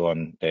took a view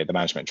on the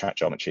management track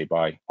geometry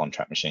by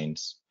on-track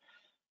machines.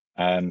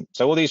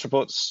 So all these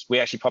reports, we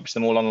actually publish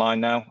them all online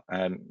now.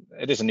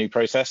 It is a new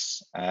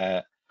process.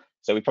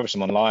 So we publish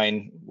them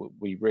online.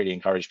 We really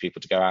encourage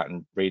people to go out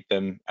and read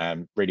them,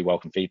 really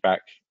welcome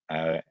feedback.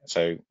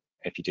 So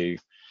if you do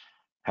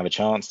have a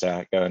chance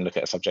to go and look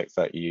at a subject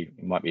that you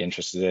might be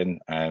interested in,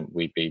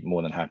 we'd be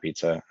more than happy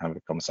to have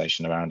a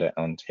conversation around it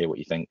and hear what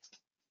you think.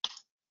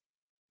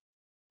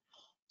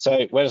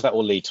 So where does that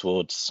all lead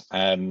towards?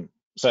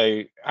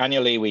 So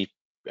annually we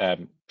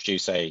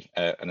produce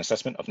an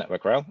assessment of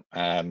Network Rail.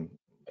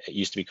 It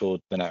used to be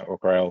called the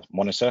Network Rail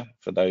Monitor,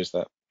 for those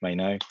that may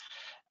know.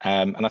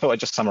 And I thought I'd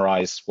just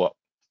summarize what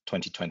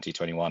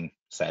 2020-21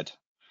 said.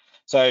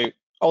 So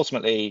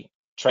ultimately,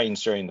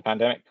 trains during the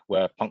pandemic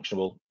were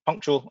punctual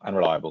punctual and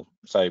reliable.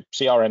 So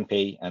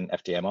CRMP and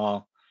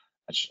FDMR,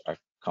 I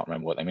can't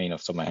remember what they mean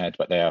off the top of my head,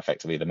 but they are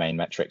effectively the main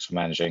metrics for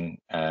managing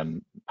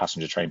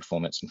passenger train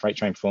performance and freight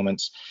train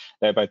performance.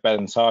 They're both better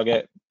than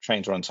target.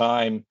 Trains are on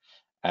time.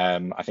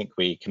 I think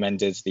we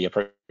commended the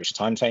approach to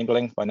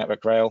timetabling by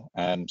Network Rail.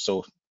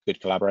 Saw good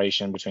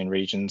collaboration between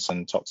regions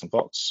and TOCs and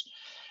POCs.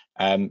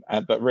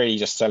 But really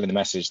just selling the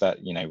message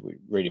that, you know, we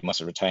really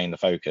must retain the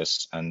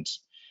focus. And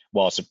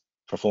whilst the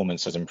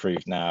performance has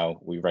improved now,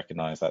 we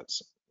recognise that,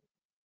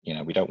 you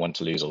know, we don't want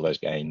to lose all those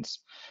gains.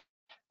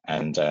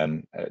 And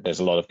there's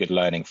a lot of good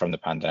learning from the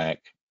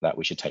pandemic that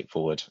we should take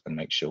forward and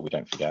make sure we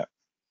don't forget.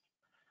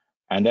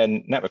 And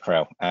then Network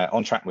Rail,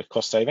 on track with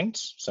cost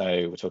savings.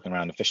 So we're talking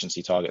around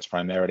efficiency targets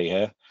primarily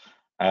here.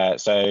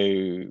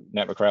 So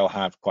Network Rail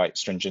have quite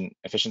stringent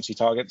efficiency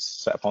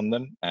targets set upon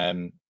them.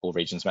 All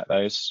regions met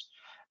those.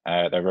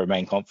 They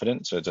remain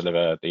confident to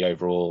deliver the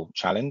overall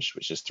challenge,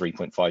 which is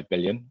 3.5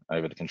 billion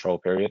over the control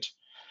period.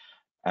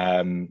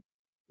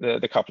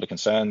 The couple of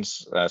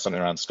concerns,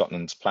 something around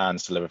Scotland's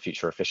plans to deliver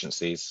future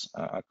efficiencies.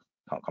 I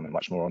can't comment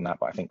much more on that,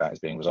 but I think that is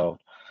being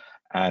resolved.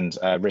 And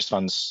risk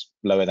funds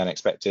lower than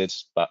expected,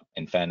 but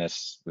in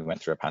fairness, we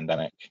went through a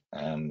pandemic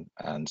and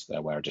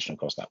there were additional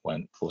costs that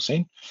weren't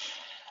foreseen.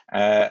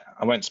 I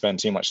won't spend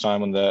too much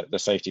time on the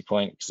safety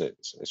point because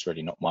it's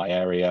really not my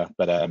area,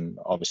 but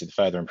obviously the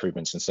further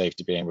improvements in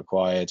safety being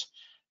required,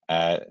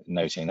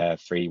 noting there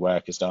 3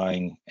 workers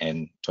dying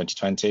in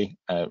 2020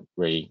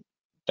 really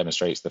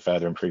demonstrates the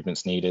further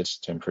improvements needed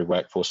to improve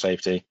workforce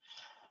safety,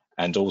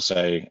 and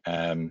also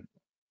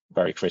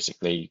very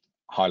critically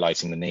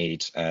highlighting the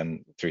need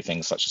through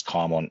things such as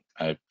Carmont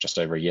just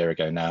over a year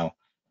ago now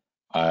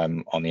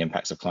on the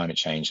impacts of climate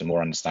change and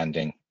more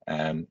understanding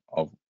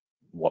of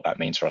what that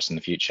means for us in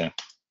the future.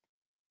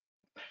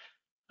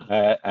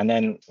 And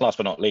then last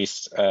but not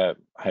least,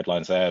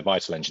 headlines there,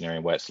 vital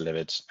engineering work's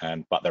delivered,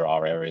 but there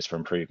are areas for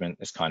improvement.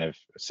 This kind of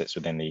sits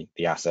within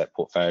the asset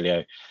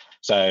portfolio.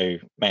 So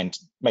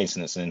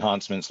maintenance and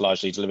enhancements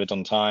largely delivered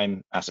on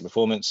time. Asset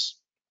performance,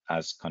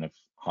 as kind of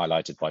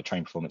highlighted by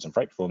train performance and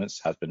freight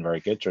performance, has been very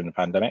good during the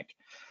pandemic.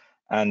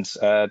 And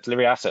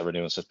delivery asset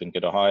renewals has been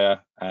good or higher,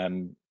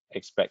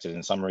 expected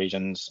in some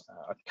regions.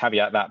 I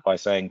caveat that by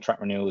saying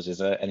track renewals is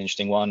an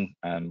interesting one.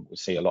 We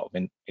see a lot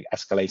of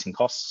escalating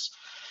costs.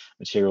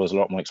 Materials are a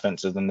lot more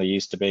expensive than they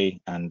used to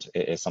be, and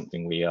it is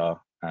something we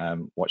are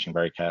watching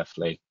very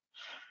carefully.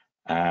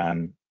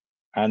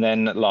 And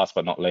then last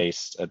but not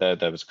least,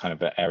 there was kind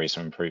of areas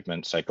of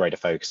improvement, so greater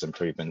focus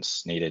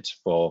improvements needed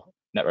for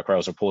Network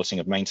Rail's reporting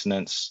of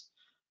maintenance.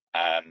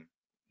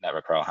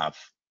 Network Rail have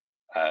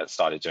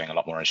started doing a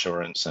lot more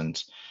insurance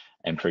and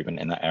improvement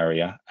in that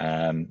area.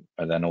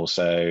 But then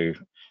also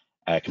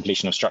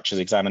completion of structures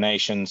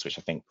examinations, which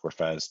I think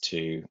refers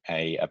to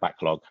a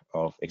backlog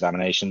of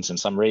examinations in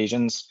some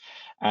regions,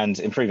 and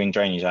improving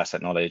drainage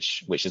asset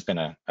knowledge, which has been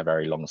a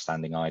very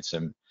long-standing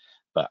item,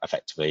 but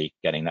effectively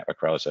getting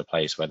Network Rail to a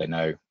place where they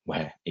know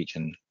where each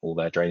and all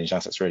their drainage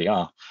assets really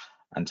are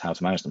and how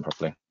to manage them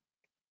properly.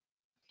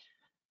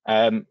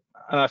 And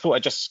I thought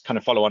I'd just kind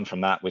of follow on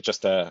from that with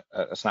just a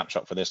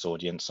snapshot for this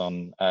audience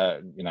on,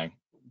 you know,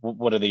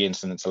 what do the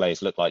incident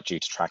delays look like due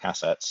to track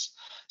assets?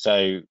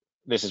 So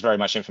this is very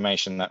much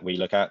information that we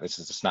look at. This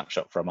is a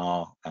snapshot from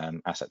our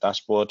asset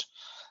dashboard.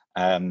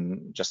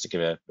 Just to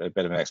give a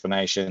bit of an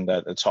explanation,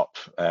 the top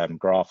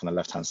graph on the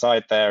left-hand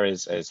side there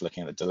is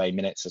looking at the delay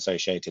minutes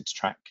associated to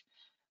track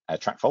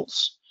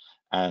faults,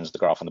 and the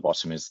graph on the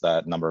bottom is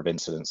the number of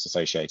incidents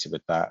associated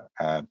with that,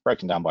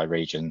 broken down by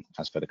region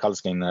as per the colour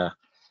scheme there.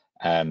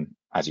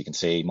 As you can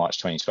see, March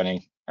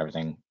 2020,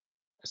 everything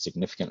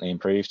significantly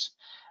improved,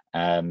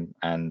 and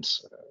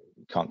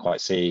you can't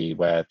quite see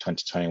where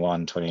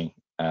 2021,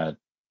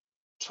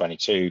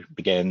 2022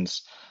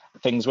 begins.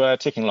 Things were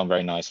ticking along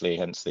very nicely,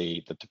 hence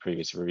the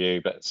previous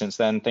review. But since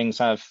then, things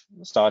have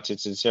started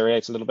to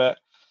deteriorate a little bit,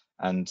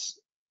 and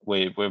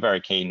we're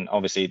very keen.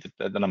 Obviously,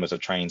 the numbers of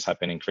trains have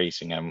been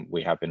increasing, and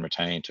we have been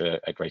returning to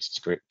a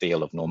greater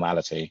deal of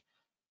normality.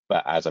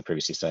 But as I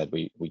previously said,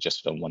 we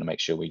just want to make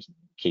sure we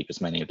keep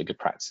as many of the good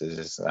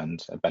practices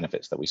and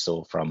benefits that we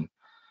saw from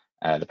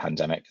the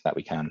pandemic that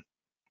we can.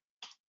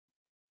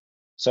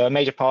 So a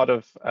major part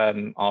of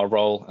our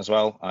role as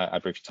well, I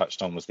briefly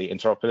touched on, was the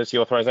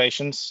interoperability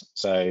authorizations.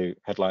 So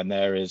headline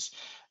there is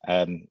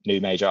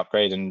new major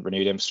upgrade and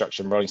renewed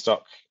infrastructure and rolling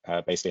stock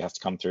basically has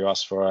to come through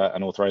us for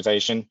an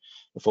authorization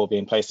before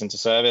being placed into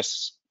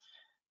service.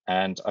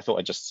 And I thought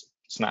I'd just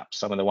snap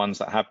some of the ones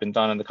that have been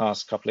done in the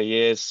past couple of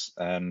years.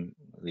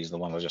 These are the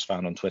ones I just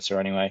found on Twitter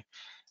anyway.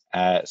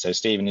 So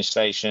Stevenage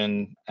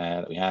Station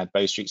that we had,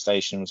 Bow Street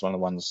Station was one of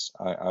the ones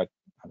I had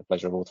the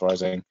pleasure of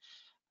authorizing,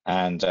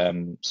 and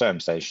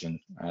Surham Station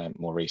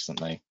more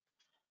recently.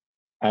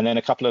 And then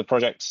a couple of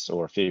projects,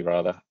 or a few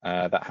rather,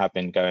 that have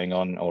been going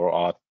on or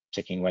are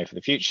ticking away for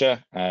the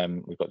future.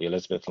 We've got the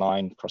Elizabeth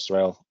line,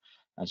 Crossrail,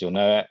 as you'll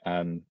know it.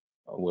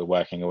 We're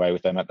working away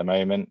with them at the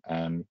moment,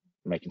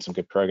 making some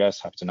good progress.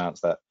 Happy to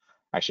announce that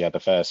actually had the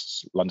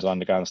first London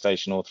Underground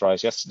station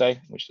authorised yesterday,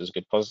 which is a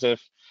good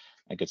positive,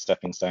 a good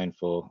stepping stone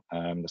for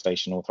the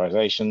station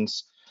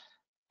authorisations.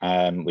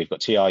 We've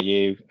got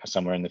TRU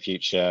somewhere in the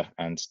future,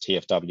 and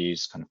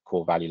TFW's kind of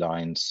core value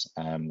lines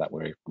that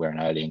we're in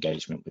early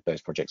engagement with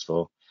those projects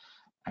for.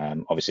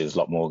 Obviously, there's a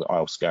lot more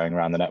else going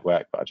around the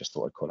network, but I just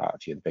thought I'd call out a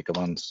few of the bigger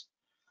ones.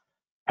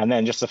 And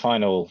then just a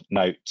final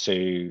note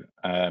to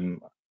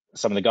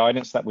some of the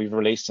guidance that we've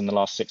released in the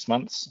last 6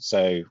 months.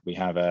 So we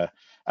have a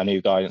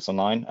new guidance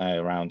online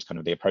around kind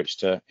of the approach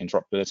to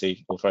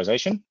interoperability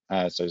authorization.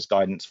 So it's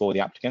guidance for the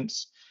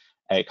applicants.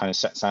 It kind of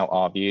sets out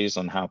our views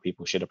on how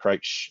people should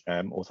approach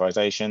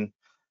authorization,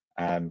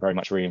 very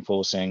much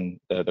reinforcing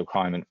the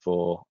requirement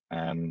for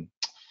kind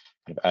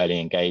of early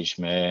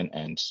engagement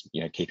and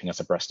keeping us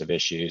abreast of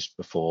issues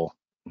before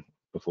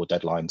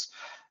deadlines.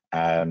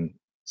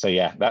 So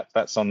yeah,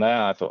 that's on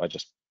there. I thought I'd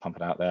just pump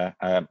it out there.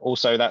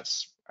 Also,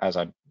 that's, as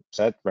I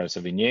said,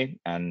 relatively new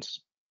and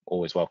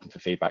always welcome for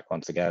feedback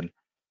once again.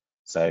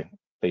 So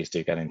please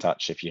do get in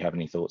touch if you have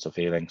any thoughts or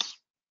feelings.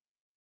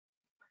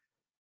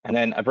 And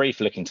then a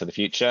brief look into the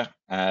future.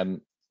 The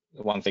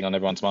one thing on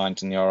everyone's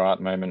mind in the ORR at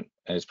the moment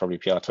is probably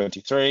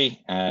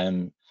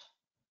PR23.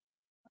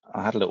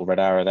 I had a little red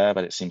arrow there,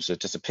 but it seems to have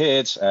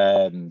disappeared.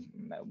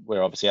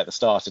 We're obviously at the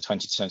start of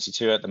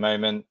 2022 at the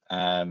moment.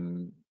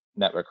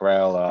 Network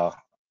Rail are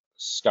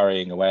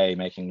scurrying away,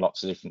 making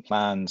lots of different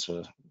plans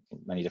for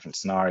many different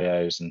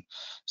scenarios and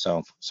so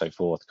on, so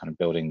forth, kind of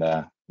building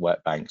their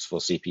work banks for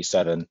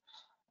CP7.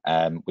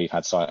 We've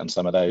had sight on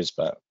some of those,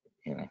 but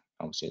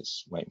obviously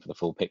it's waiting for the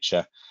full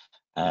picture.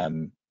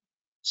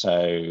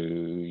 So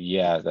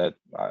yeah,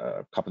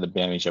 a couple of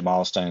the major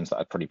milestones that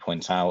I'd probably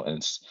point out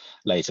is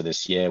later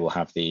this year we'll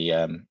have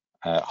the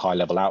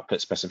high-level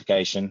output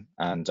specification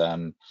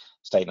and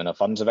statement of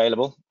funds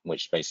available,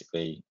 which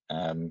basically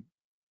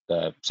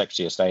the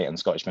Secretary of State and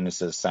Scottish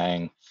ministers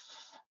saying,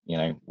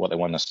 what they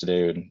want us to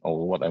do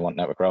or what they want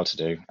Network Rail to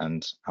do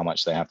and how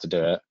much they have to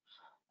do it.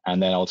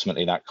 And then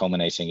ultimately that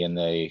culminating in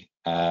the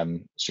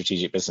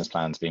strategic business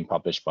plans being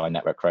published by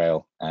Network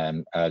Rail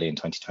early in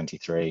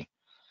 2023,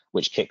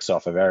 which kicks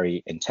off a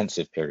very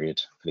intensive period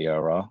for the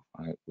ORR,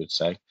 I would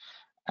say,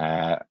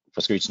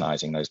 for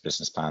scrutinising those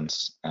business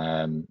plans,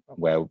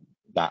 where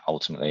that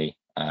ultimately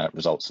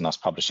results in us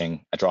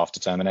publishing a draft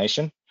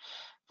determination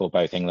for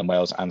both England,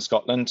 Wales and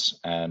Scotland,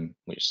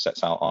 which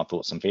sets out our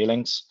thoughts and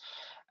feelings.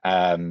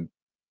 And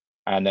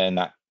then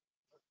that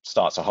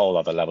starts a whole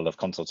other level of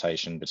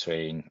consultation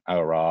between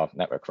ORR,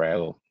 Network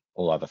Rail,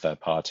 all other third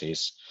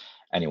parties,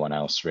 anyone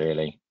else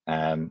really,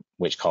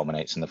 which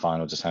culminates in the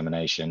final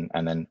determination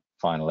and then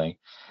finally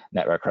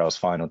Network Rail's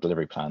final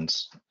delivery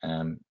plans.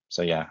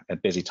 So yeah,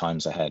 busy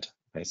times ahead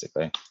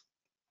basically.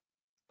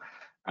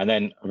 And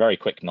then a very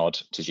quick nod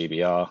to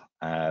GBR.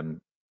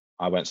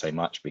 I won't say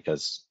much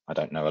because I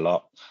don't know a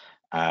lot.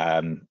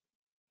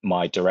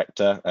 My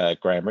director,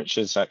 Graham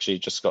Richards, actually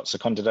just got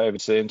seconded over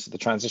into the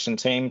transition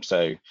team.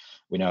 So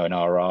we know in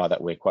ORR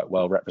that we're quite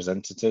well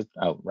represented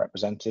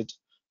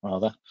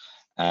rather.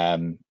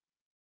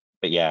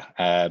 But yeah,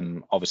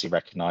 obviously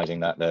recognizing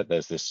that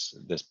there's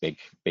this big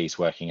beast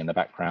working in the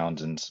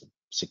background and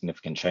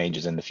significant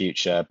changes in the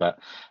future. But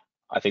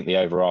I think the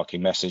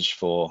overarching message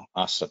for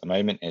us at the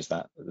moment is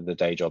that the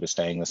day job is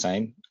staying the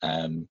same.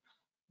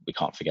 We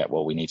can't forget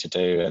what we need to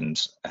do,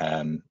 and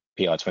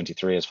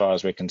PR23, as far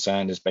as we're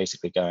concerned, is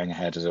basically going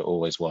ahead as it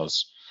always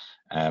was.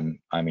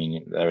 I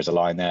mean, there is a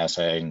line there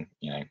saying,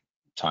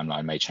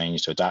 timeline may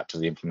change to adapt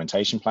as the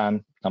implementation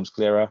plan becomes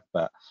clearer,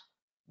 but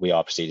we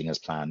are proceeding as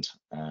planned,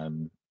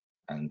 and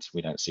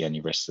we don't see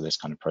any risks to this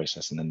kind of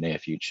process in the near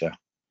future.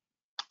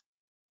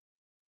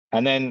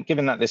 And then,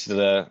 given that this is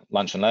a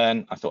lunch and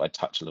learn, I thought I'd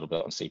touch a little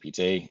bit on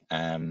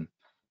CPD.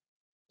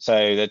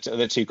 So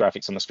the two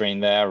graphics on the screen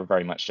there are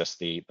very much just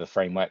the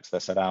frameworks that are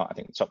set out. I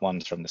think the top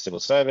one's from the civil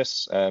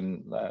service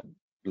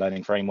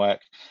learning framework,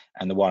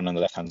 and the one on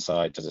the left-hand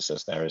side, as it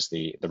says there, is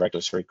the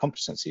regulatory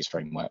competencies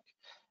framework.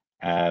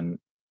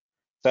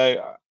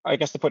 So I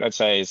guess the point I'd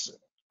say is,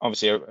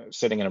 obviously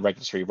sitting in a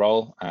regulatory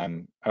role,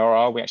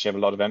 ORR, we actually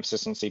have a lot of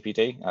emphasis on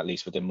CPD, at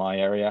least within my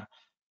area.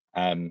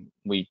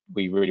 We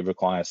really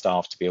require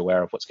staff to be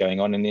aware of what's going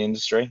on in the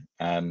industry.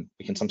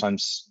 We can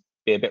sometimes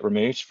be a bit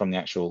removed from the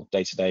actual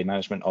day-to-day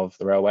management of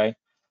the railway,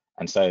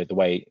 and so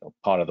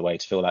part of the way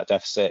to fill that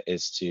deficit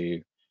is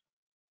to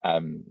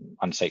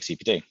undertake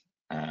CPD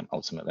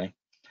ultimately.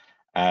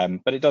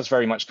 But it does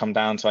very much come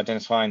down to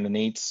identifying the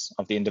needs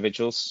of the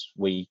individuals.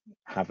 We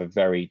have a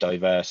very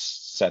diverse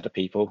set of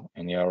people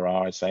in the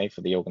ORR, I'd say, for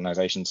the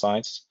organisation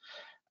sides.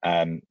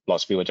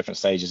 Lots of people at different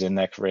stages in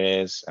their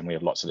careers, and we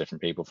have lots of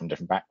different people from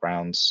different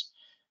backgrounds.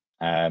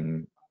 I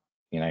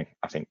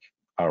think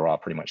ORR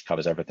pretty much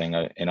covers everything.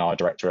 In our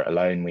directorate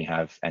alone, we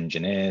have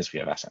engineers, we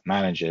have asset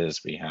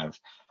managers, we have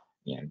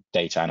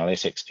data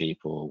analytics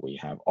people, we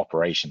have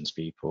operations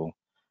people.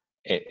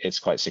 It's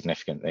quite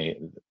significant,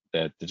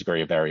 the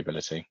degree of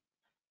variability.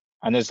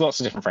 And there's lots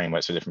of different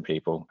frameworks for different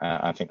people.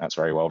 I think that's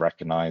very well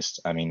recognised.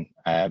 I mean,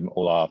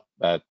 all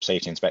our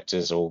safety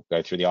inspectors all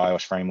go through the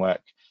IOSH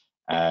framework.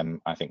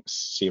 I think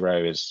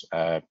CIRO is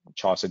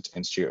Chartered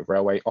Institute of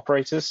Railway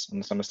Operators,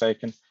 unless I'm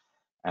mistaken.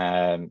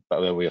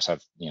 But we also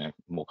have,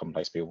 more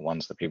commonplace people,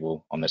 ones that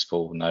people on this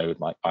call know,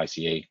 like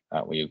ICE,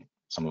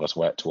 some of us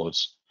work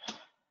towards.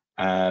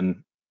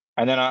 And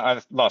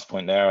then last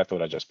point there, I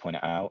thought I'd just point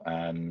it out,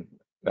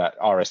 that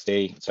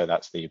RSD, so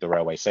that's the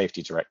Railway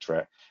Safety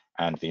Directorate,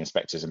 and the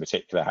inspectors in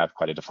particular have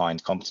quite a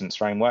defined competence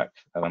framework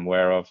that I'm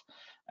aware of,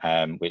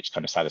 which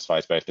kind of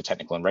satisfies both the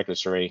technical and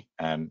regulatory,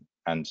 and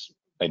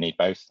they need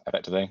both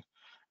effectively.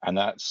 And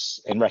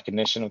that's in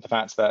recognition of the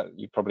fact that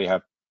you probably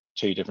have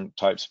two different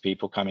types of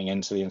people coming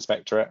into the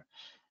inspectorate.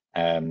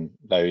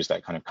 Those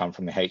that kind of come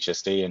from the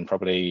HSD and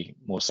probably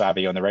more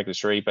savvy on the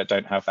regulatory, but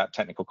don't have that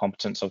technical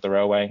competence of the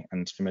railway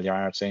and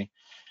familiarity,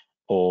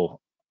 or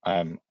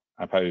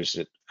opposed,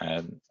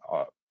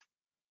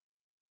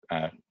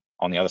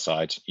 on the other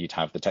side, you'd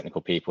have the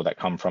technical people that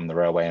come from the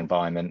railway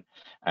environment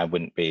and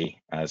wouldn't be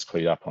as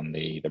clued up on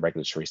the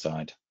regulatory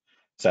side.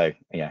 So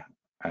yeah,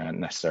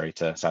 necessary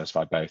to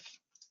satisfy both.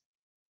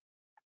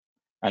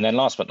 And then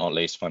last but not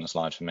least, final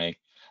slide for me,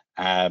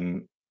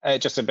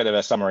 just a bit of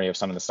a summary of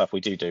some of the stuff we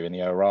do in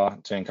the ORR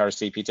to encourage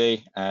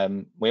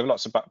CPD. We have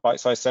lots of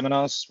bite-sized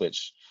seminars,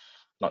 which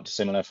not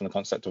dissimilar from the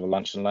concept of a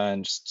lunch and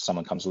learn. Just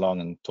someone comes along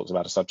and talks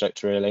about a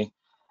subject really,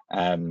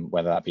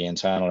 whether that be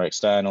internal or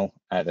external.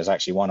 There's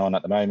actually one on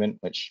at the moment,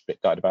 which a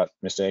bit guided about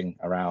missing,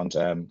 around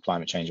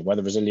climate change and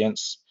weather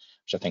resilience,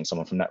 which I think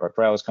someone from Network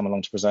Rail has come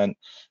along to present.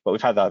 But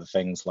we've had other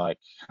things like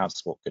how to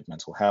support good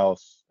mental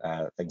health,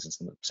 things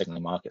in the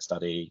signaling market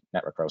study,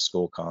 Network Rail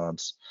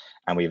scorecards,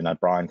 and we even had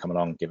Brian come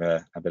along and give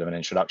a bit of an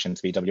introduction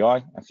to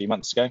PWI a few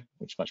months ago,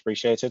 which is much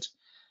appreciated.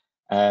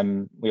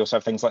 We also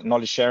have things like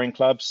knowledge sharing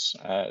clubs,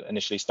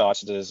 initially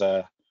started as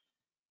a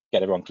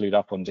get everyone clued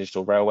up on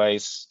digital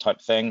railways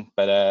type thing,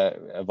 but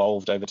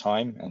evolved over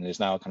time and is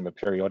now kind of a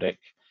periodic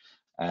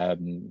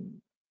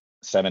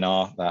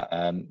seminar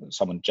that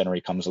someone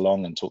generally comes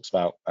along and talks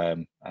about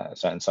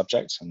certain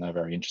subjects, and they're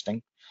very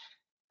interesting.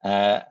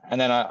 And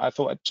then I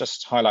thought I'd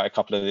just highlight a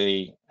couple of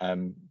the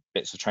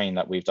bits of training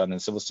that we've done in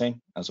Civils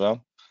team as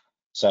well.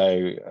 So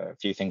a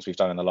few things we've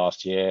done in the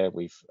last year.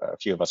 A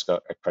few of us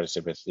got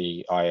accredited with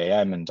the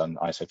IAM and done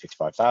ISO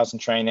 55000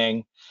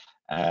 training.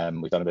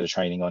 We've done a bit of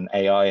training on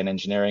AI and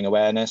engineering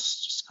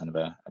awareness, just kind of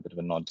a bit of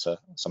a nod to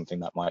something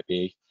that might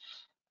be,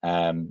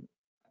 and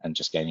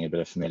just gaining a bit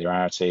of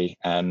familiarity.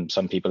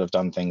 Some people have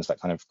done things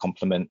that kind of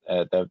complement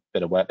the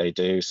bit of work they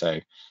do. So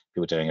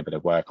people doing a bit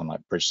of work on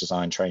like bridge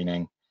design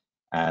training,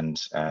 and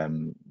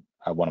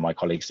one of my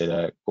colleagues did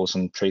a course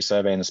on tree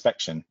survey and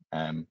inspection,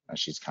 and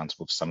she's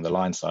accountable for some of the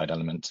line side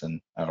elements in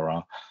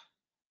ORR.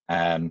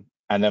 And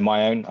then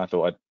my own, I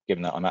thought,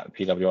 given that I'm at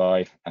the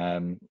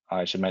PWI,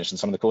 I should mention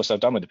some of the courses I've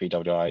done with the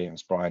PWI,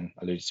 as Brian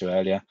alluded to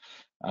earlier.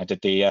 I did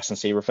the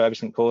S&C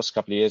refurbishment course a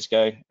couple of years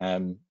ago.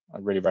 I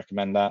really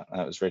recommend that.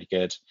 That was really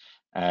good.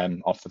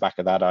 Off the back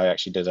of that, I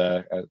actually did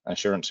an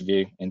assurance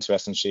review into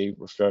S&C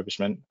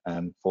refurbishment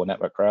for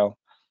Network Rail.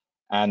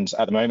 And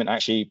at the moment,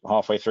 actually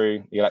halfway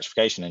through the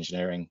electrification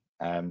engineering.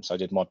 So I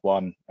did mod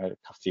 1 a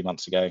few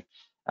months ago,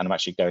 and I'm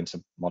actually going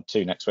to mod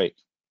 2 next week.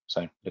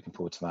 So looking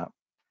forward to that.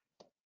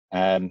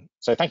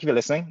 So thank you for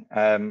listening.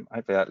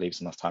 Hopefully that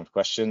leaves enough time for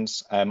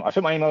questions. I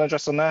put my email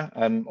address on there.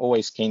 I'm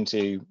always keen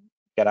to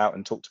get out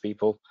and talk to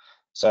people.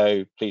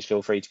 So please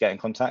feel free to get in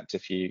contact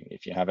if you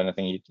have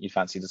anything you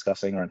fancy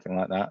discussing or anything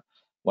like that.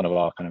 One of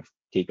our kind of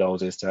key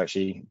goals is to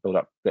actually build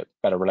up a bit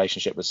better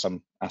relationship with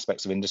some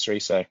aspects of industry.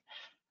 So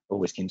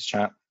always keen to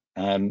chat.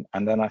 And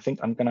then I think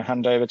I'm going to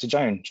hand over to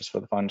Joan just for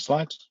the final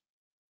slide.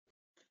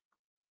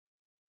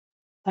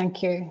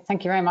 Thank you.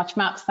 Thank you very much,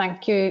 Matt.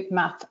 Thank you,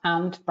 Matt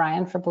and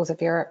Brian, for both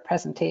of your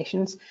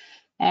presentations.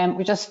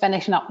 We're just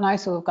finishing up now,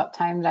 so we've got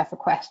time left for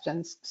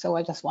questions. So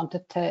I just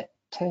wanted to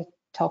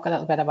talk a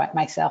little bit about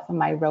myself and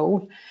my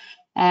role.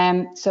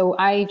 So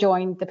I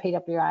joined the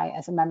PWI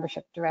as a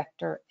membership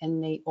director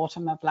in the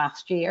autumn of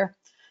last year.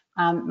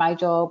 My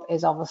job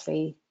is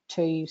obviously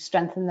to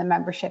strengthen the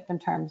membership in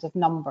terms of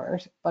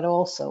numbers, but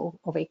also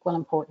of equal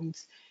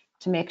importance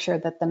to make sure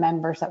that the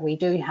members that we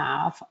do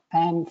have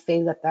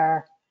feel that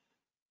they're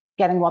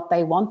getting what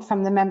they want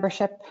from the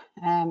membership,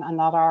 and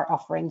that our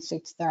offering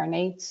suits their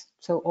needs.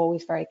 So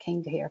always very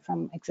keen to hear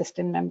from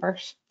existing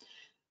members.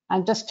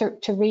 And just to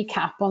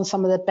recap on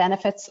some of the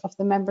benefits of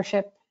the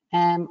membership,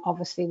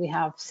 obviously we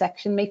have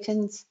section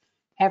meetings.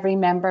 Every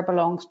member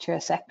belongs to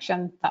a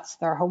section, that's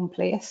their home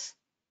place.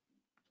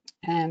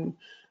 And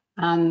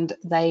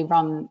they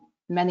run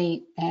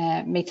many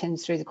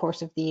meetings through the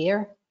course of the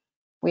year.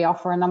 We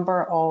offer a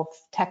number of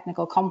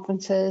technical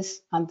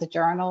conferences and the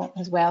journal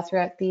as well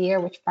throughout the year,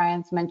 which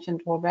Brian's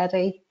mentioned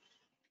already.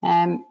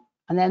 And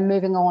then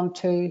moving on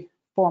to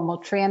formal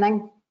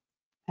training,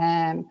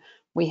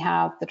 we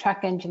have the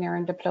track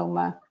engineering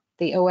diploma,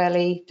 the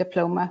OLE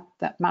diploma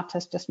that Matt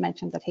has just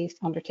mentioned that he's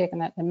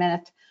undertaken at the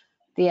minute,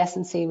 the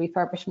S&C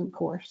refurbishment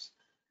course.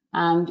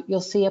 And you'll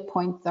see a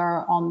point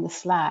there on the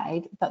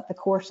slide that the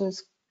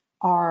courses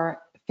are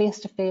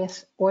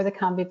face-to-face, or they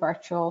can be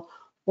virtual,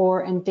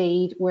 or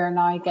indeed we're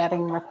now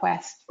getting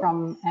requests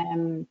from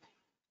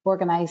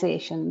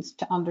organisations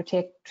to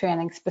undertake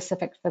training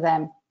specific for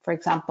them. For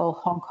example,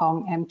 Hong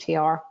Kong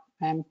MTR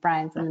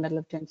Brian's in the middle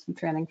of doing some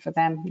training for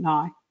them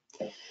now.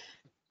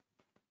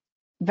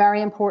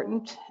 Very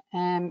important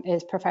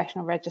is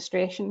professional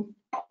registration.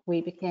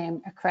 We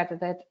became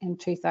accredited in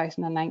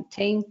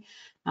 2019,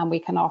 and we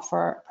can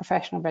offer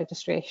professional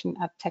registration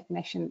at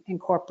technician,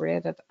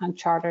 incorporated and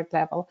chartered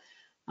level.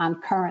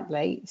 And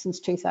currently, since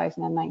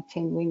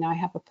 2019, we now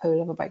have a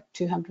pool of about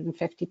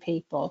 250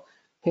 people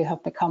who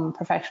have become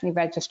professionally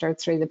registered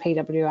through the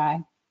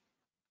PWI.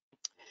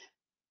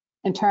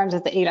 In terms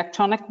of the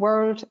electronic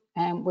world,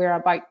 we're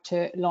about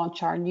to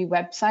launch our new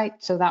website.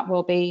 So that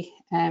will be,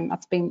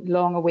 that's been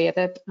long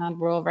awaited, and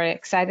we're all very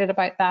excited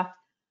about that.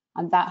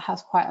 And that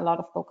has quite a lot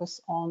of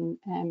focus on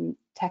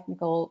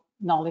technical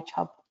knowledge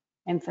hub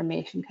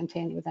information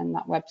contained within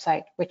that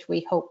website, which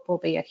we hope will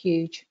be a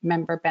huge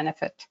member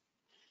benefit.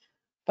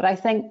 But I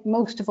think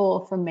most of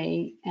all for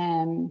me,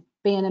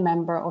 being a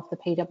member of the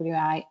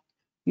PWI,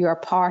 you're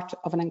part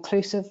of an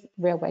inclusive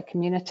railway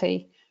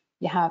community.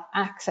 You have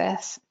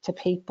access to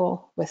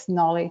people with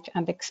knowledge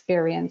and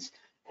experience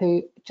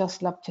who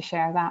just love to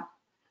share that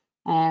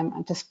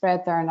and to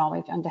spread their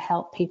knowledge and to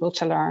help people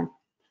to learn.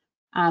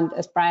 And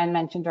as Brian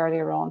mentioned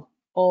earlier on,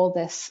 all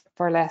this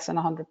for less than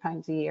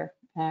 £100 a year.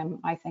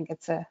 I think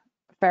it's a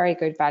very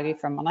good value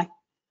for money.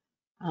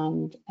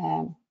 And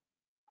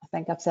I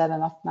think I've said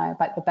enough now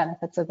about the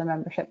benefits of the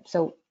membership.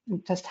 So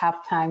just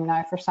have time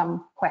now for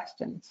some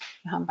questions.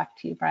 I'll hand back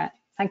to you, Brian.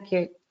 Thank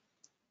you.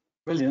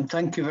 Brilliant.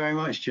 Thank you very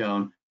much,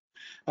 Joan.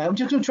 I'm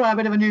just going to try a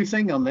bit of a new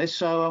thing on this.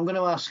 So I'm going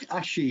to ask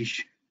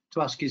Ashish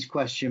to ask his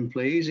question,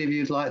 please. If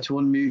you'd like to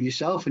unmute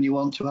yourself and you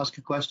want to ask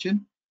a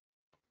question.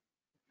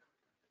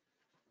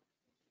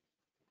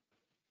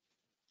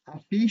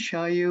 Ashish,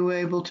 are you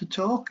able to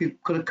talk?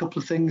 You've got a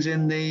couple of things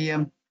in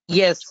the...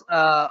 Yes. Who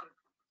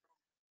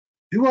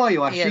are you,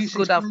 Ashish? Yes,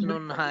 good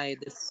afternoon. Hi,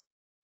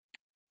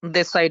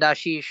 this side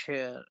Ashish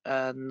here.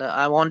 And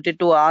I wanted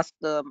to ask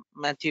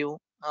Matthew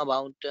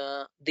about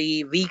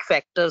the weak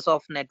factors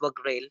of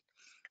Network Rail,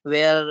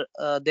 where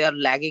they are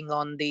lagging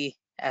on the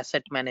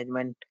asset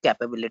management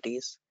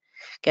capabilities.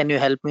 Can you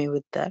help me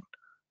with that?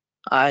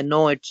 I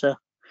know it's a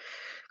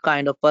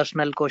kind of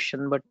personal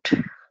question, but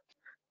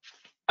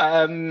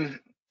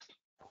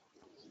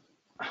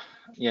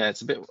yeah,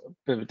 it's a bit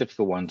of a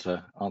difficult one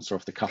to answer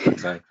off the cuff, I'd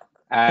say.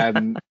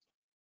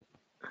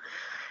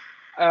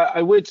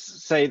 I would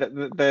say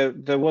that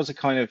there was a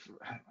kind of,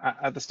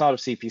 at the start of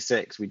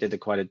CP6, we did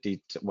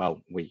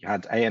we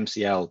had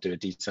AMCL do a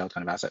detailed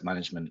kind of asset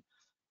management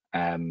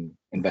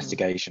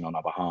investigation on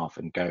our behalf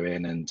and go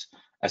in and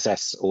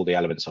assess all the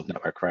elements of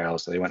Network Rail.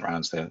 So they went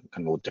around to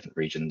kind of all different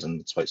regions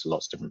and spoke to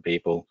lots of different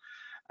people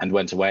and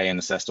went away and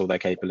assessed all their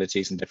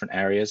capabilities in different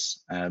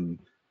areas.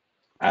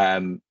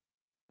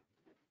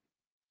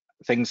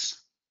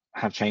 Things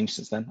have changed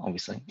since then,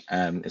 obviously.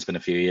 It's been a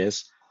few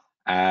years.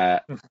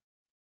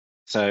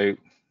 So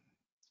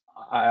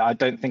I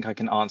don't think I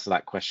can answer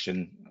that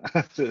question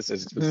as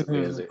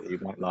specifically as you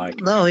might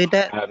like. No,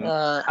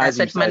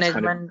 asset said,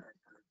 management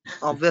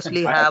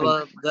obviously have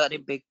a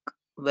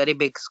very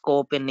big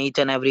scope in each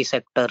and every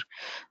sector.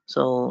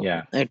 So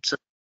yeah, it's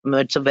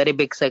a very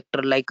big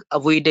sector. Like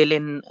we deal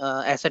in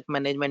asset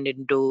management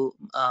into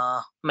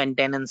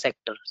maintenance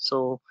sector.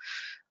 So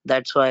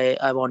that's why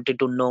I wanted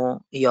to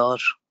know your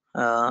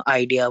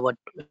idea, what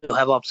you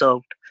have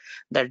observed,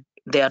 that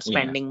they are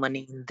spending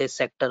money in this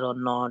sector or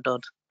not, or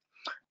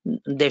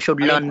they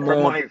should learn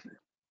more.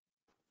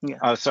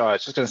 Oh, sorry, I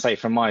was just going to say,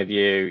 from my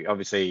view,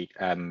 obviously,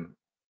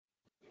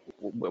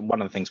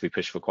 one of the things we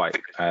push for quite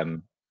a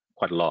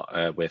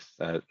lot with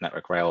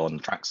Network Rail on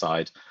the track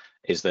side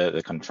is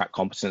the kind of track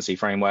competency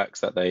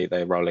frameworks that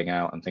they're rolling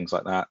out and things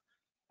like that.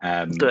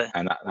 And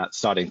that's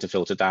starting to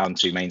filter down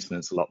to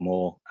maintenance a lot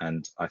more.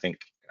 And I think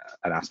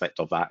an aspect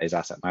of that is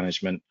asset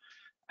management.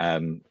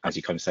 As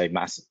you kind of say,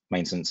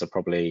 maintenance are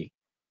probably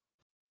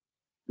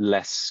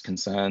less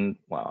concerned.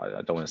 Well,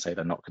 I don't want to say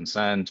they're not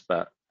concerned,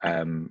 but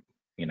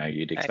you know,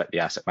 you'd expect the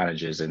asset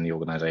managers in the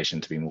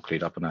organization to be more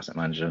clued up on asset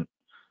management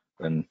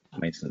than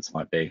maintenance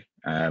might be,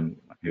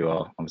 who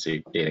are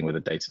obviously dealing with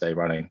the day-to-day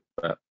running.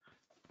 But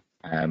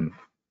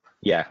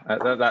yeah,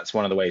 that's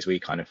one of the ways we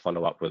kind of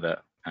follow up with it,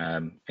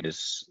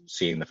 is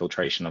seeing the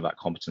filtration of that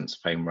competence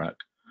framework,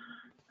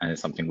 and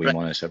it's something we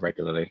monitor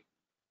regularly.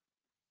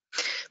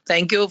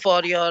 Thank you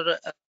for your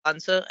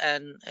answer,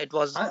 and it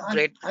was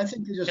great. I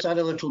think to just add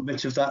a little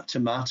bit of that to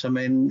Matt. I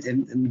mean,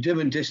 in Dim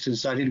and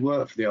Distance, I did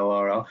work for the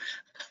ORR.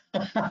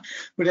 But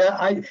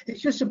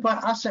it's just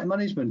about asset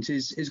management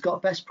is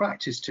got best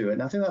practice to it,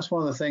 and I think that's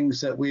one of the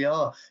things that we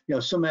are, you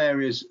know, some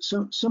areas,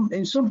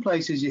 in some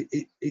places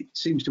it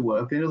seems to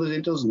work, in others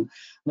it doesn't,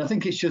 and I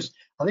think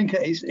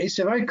it's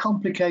a very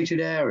complicated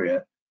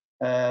area,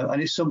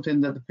 and it's something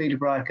that the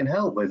PWI can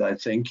help with, I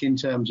think, in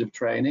terms of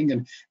training,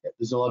 and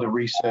there's a lot of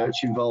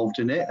research involved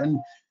in it, and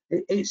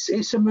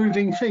it's a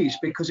moving feast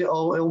because it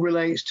all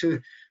relates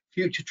to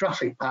future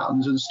traffic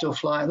patterns and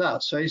stuff like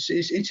that. So it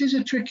is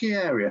a tricky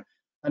area.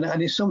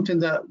 And it's something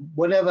that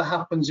whatever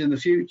happens in the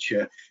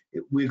future,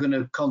 we're going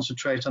to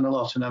concentrate on a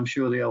lot, and I'm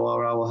sure the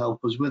ORR will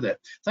help us with it.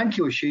 Thank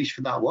you, Ashish,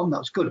 for that one.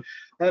 That's good.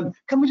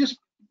 Can we just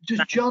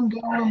does John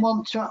Gillen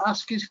want to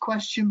ask his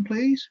question,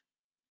 please?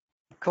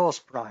 Of course,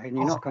 Brian,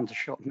 you're not going to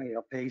shut me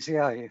up easy,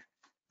 are you?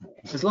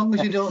 As long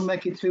as you don't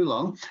make it too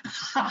long.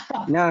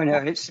 No,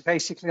 it's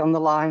basically on the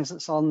lines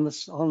that's on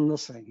the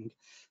thing.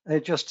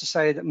 Just to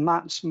say that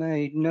Matt's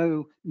made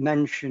no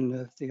mention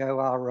of the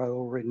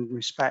ORR in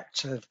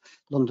respect of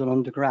London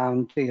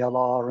Underground,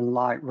 DLR and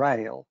light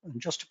rail.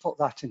 And just to put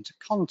that into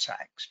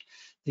context,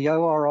 the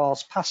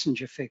ORR's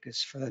passenger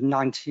figures for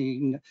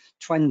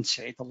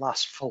 1920, the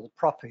last full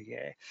proper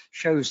year,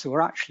 shows there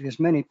were actually as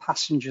many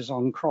passengers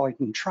on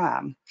Croydon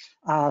tram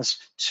as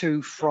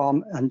to,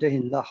 from and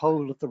in the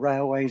whole of the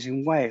railways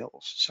in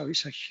Wales. So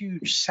it's a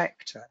huge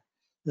sector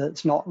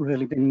that's not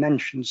really been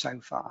mentioned so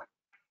far.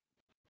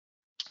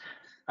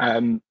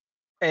 In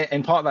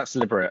part, that's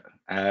deliberate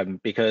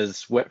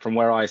because from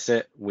where I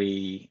sit,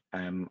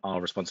 our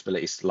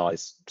responsibility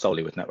lies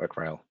solely with Network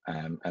Rail,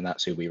 and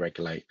that's who we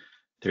regulate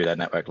through their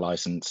network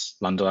license.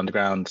 London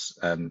Underground,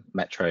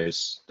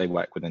 metros, they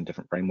work within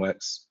different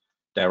frameworks.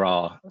 There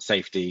are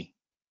safety,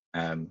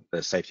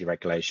 there's safety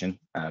regulation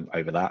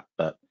over that,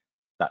 but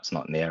that's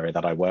not in the area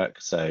that I work.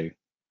 So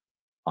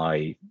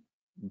I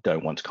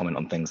don't want to comment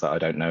on things that I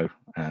don't know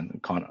and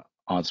can't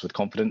answer with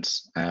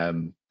confidence.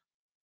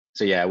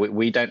 So yeah,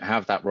 we don't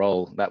have that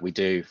role that we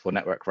do for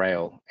Network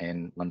Rail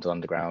in London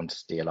Underground,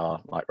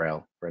 DLR, light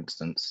rail, for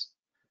instance.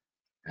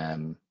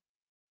 And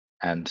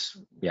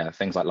yeah,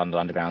 things like London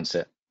Underground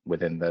sit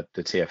within the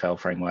TfL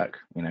framework,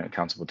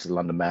 accountable to the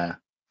London Mayor.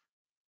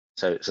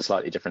 So it's a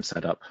slightly different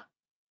setup.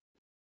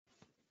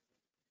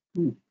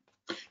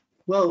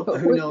 Well,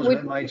 who knows?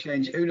 It might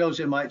change. Who knows?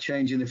 It might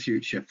change in the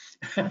future.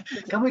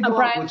 Can we go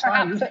Brian,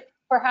 on?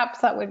 perhaps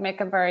that would make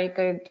a very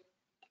good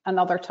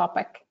another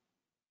topic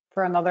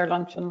for another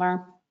lunch and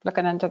learn.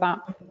 Looking into that.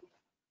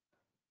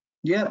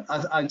 Yeah,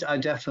 I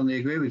definitely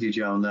agree with you,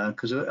 Joan, there,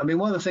 because I mean,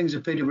 one of the things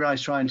that PWI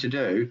is trying to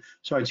do,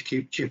 sorry to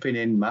keep chipping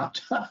in, Matt,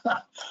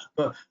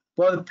 but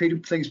one of the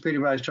things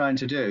PWI is trying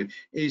to do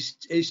is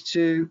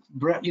to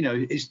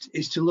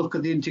look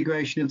at the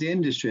integration of the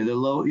industry,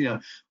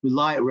 with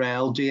light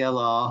rail,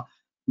 DLR,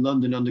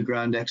 London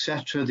Underground,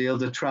 etc., the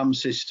other tram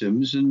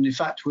systems, and in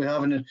fact, we're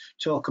having a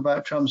talk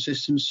about tram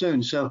systems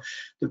soon. So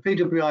the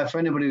PWI, for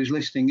anybody who's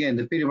listening in,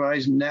 the PWI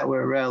isn't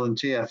Network Rail and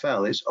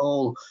TfL; it's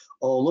all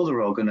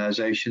other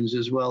organisations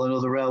as well, and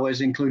other railways,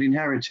 including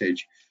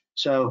Heritage.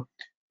 So,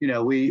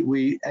 we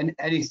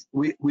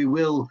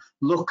will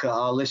look at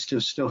our list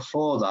of stuff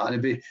for that,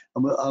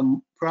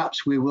 and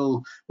perhaps we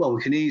will. Well,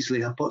 we can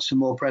easily put some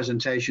more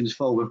presentations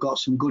forward. We've got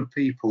some good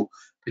people,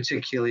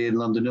 particularly in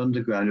London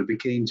Underground, who'd be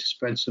keen to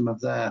spread some of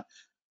their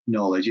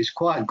knowledge. It's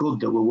quite good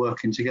that we're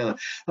working together.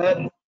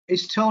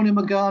 Is Tony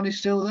McGarney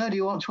still there? Do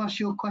you want to ask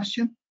your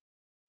question?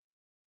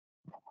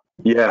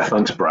 Yeah,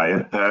 thanks,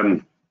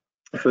 Brian.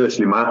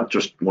 Firstly, Matt,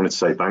 just wanted to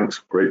say thanks.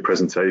 Great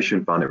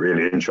presentation. Found it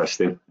really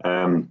interesting.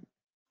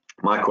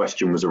 My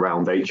question was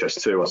around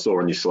HS2. I saw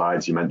on your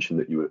slides you mentioned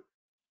that you were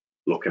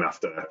looking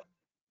after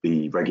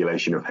the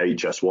regulation of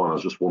HS1. I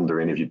was just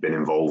wondering if you'd been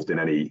involved in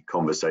any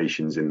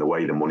conversations in the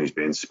way the money's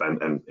being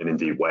spent and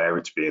indeed where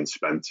it's being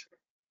spent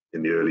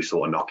in the early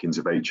sort of knock-ins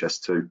of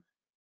HS2.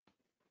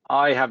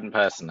 I haven't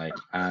personally,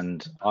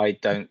 and I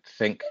don't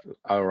think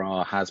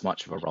ORR has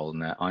much of a role in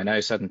that. I know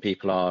certain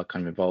people are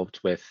kind of involved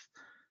with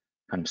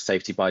kind of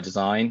safety by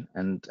design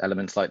and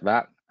elements like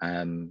that,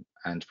 and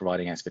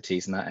providing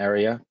expertise in that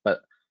area.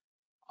 But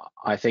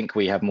I think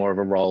we have more of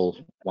a role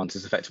once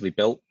it's effectively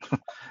built,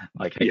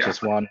 like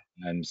HS1,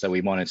 and so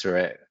we monitor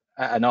it.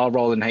 And our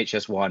role in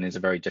HS1 is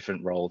a very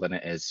different role than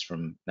it is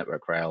from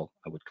Network Rail,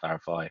 I would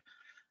clarify.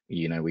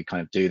 We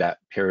kind of do that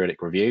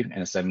periodic review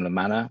in a similar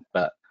manner,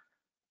 but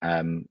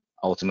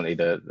ultimately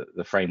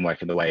the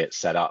framework and the way it's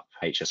set up,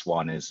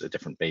 HS1 is a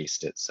different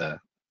beast. It's a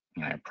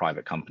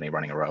private company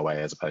running a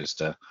railway as opposed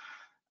to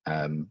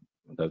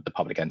the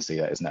public entity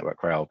that is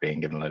Network Rail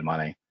being given a load of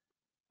money.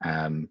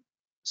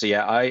 So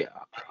yeah,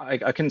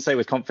 I can say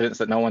with confidence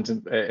that no one's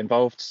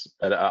involved,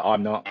 but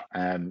I'm not,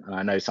 and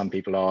I know some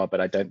people are,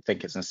 but I don't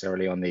think it's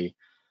necessarily on the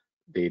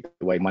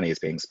way money is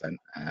being spent.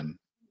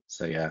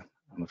 So yeah,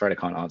 I'm afraid I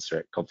can't answer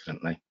it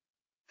confidently.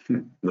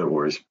 No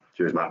worries.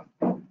 Cheers, Matt.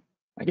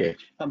 Thank you.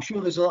 I'm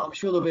sure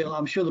there'll be a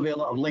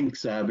lot of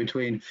links there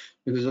because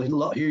there's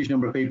a huge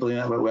number of people in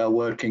Network Rail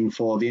working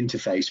for the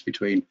interface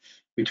between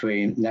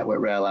Network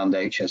Rail and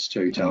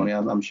HS2. Tony,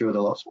 I'm sure there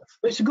are lots.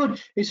 But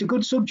it's a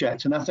good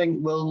subject, and I think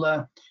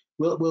we'll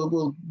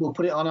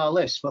put it on our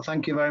list. But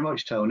thank you very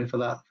much, Tony, for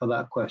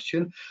that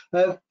question.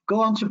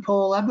 Go on to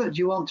Paul Abbott. Do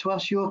you want to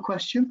ask your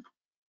question?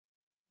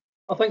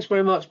 Oh, thanks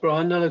very much,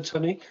 Brian. Hello,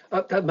 Tony.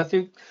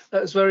 Matthew,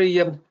 that was very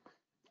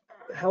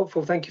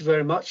helpful. Thank you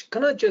very much.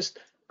 Can I just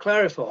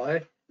clarify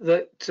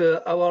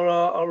that ORR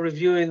are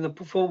reviewing the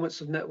performance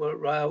of Network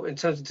Rail in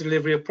terms of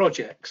delivery of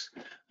projects?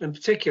 In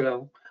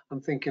particular, I'm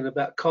thinking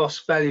about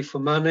cost, value for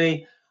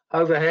money,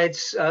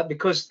 overheads,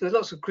 because there's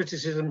lots of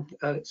criticism,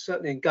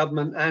 certainly in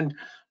government and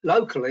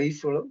locally,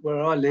 for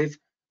where I live,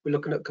 we're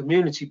looking at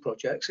community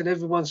projects, and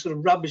everyone sort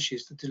of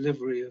rubbishes the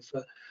delivery of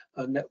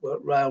a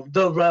network rail,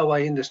 the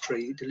railway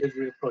industry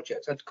delivery of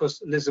projects. And of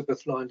course,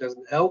 Elizabeth Line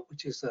doesn't help,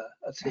 which is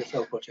a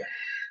TfL project.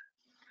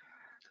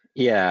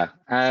 Yeah,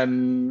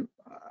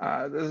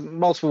 there's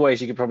multiple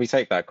ways you could probably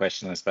take that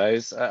question, I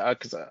suppose.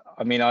 Because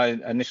I mean, I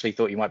initially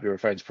thought you might be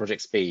referring to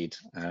Project Speed,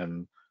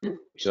 which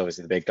is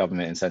obviously the big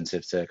government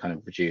incentive to kind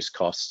of reduce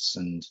costs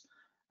and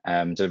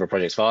deliver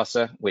projects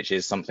faster, which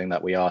is something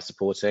that we are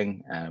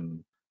supporting.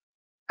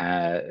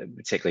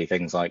 Particularly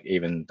things like,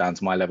 even down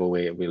to my level,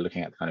 we're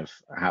looking at kind of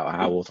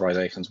how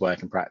authorizations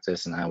work in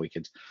practice and how we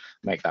could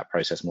make that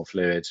process more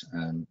fluid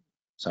and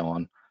so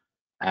on.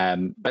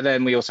 But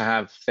then we also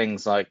have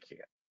things like,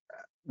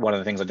 one of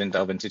the things I didn't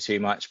delve into too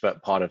much,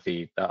 but part of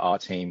our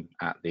team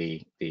at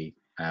the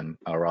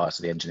ORR,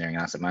 so the engineering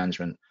and asset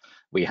management,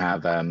 we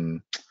have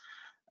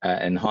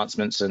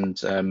enhancements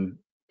and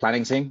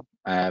planning team.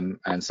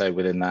 And so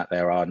within that,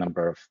 there are a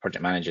number of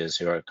project managers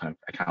who are kind of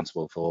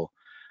accountable for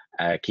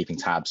keeping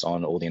tabs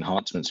on all the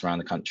enhancements around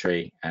the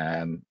country,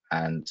 and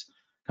kind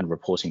of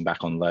reporting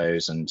back on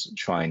those and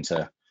trying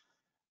to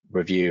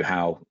review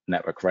how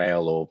Network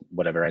Rail or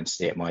whatever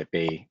entity it might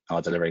be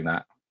are delivering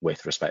that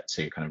with respect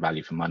to kind of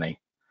value for money.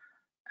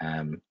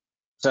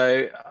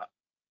 So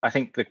I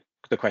think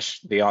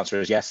the answer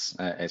is yes.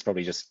 It's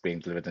probably just being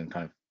delivered in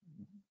kind of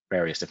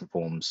various different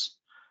forms.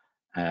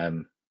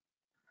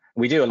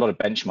 We do a lot of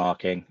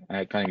benchmarking,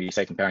 kind of, you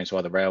say, comparing to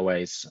other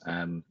railways.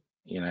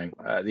 You know,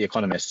 the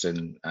economists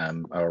in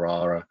ORR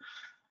are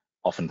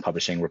often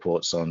publishing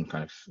reports on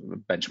kind of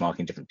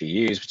benchmarking different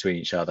PUs between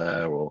each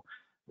other, or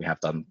we have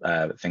done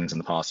things in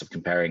the past of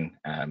comparing,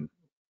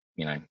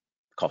 you know,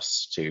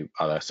 costs to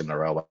other similar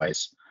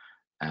railways.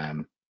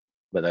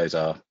 But those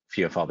are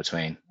few and far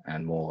between,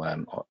 and more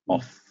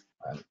off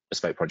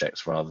bespoke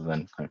projects rather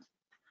than kind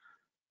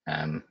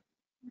of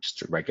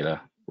just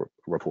regular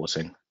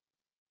reporting.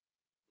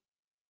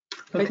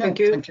 Okay, thank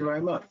you. Thank you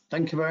very much.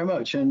 Thank you very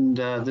much. And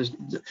I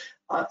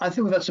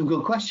think we've had some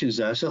good questions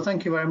there. So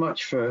thank you very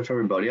much for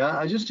everybody.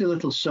 I just do a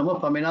little sum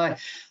up. I mean,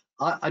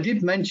 I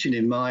did mention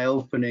in my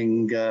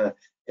opening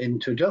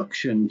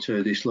introduction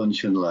to this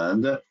Lunch and Learn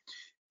that,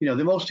 you know,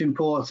 the most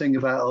important thing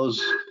about us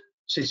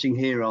sitting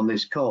here on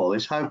this call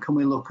is how can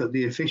we look at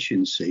the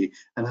efficiency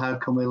and how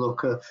can we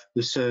look at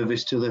the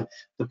service to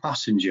the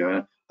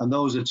passenger. And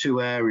those are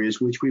two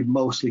areas which we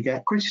mostly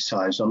get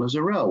criticised on as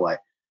a railway.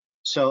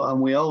 So,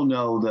 and we all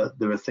know that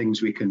there are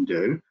things we can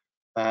do.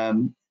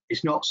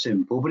 It's not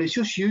simple, but it's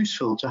just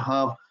useful to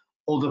have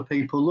other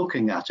people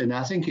looking at it. And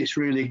I think it's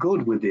really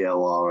good with the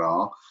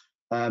ORR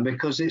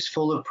because it's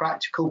full of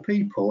practical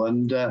people.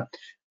 And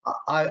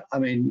I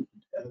mean,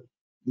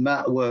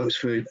 Matt works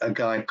for a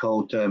guy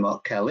called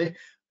Dermot Kelly,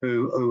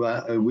 who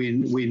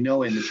we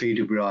know in the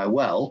PWI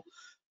well.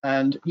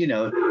 And, you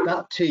know,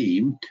 that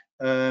team,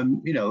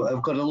 you know,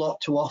 have got a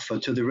lot to offer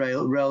to the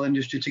rail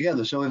industry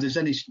together. So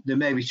if there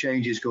may be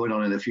changes going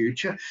on in the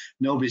future.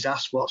 Nobody's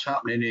asked what's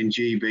happening in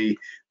GB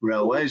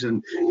railways,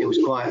 and it was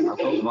quite, I thought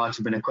there might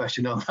have been a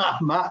question on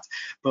that, Matt,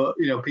 but,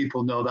 you know,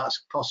 people know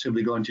that's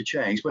possibly going to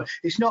change. But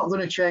it's not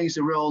going to change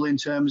the role in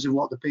terms of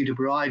what the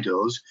PWI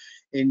does,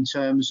 in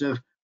terms of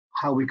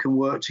how we can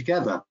work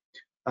together.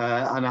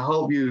 And I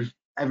hope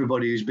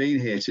everybody who's been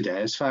here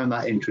today has found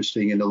that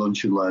interesting in the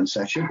Lunch and Learn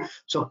session.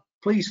 So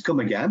please come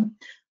again.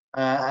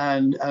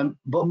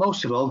 But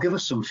most of all, give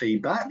us some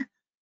feedback.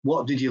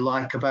 What did you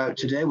like about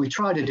today? We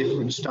tried a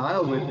different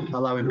style with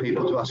allowing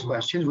people to ask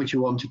questions, which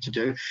we wanted to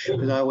do,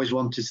 because I always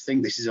wanted to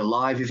think this is a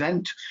live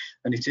event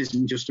and it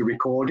isn't just a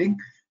recording.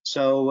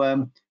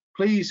 So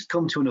please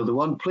come to another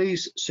one.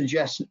 Please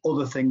suggest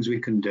other things we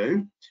can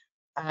do,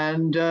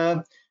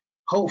 and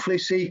hopefully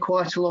see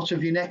quite a lot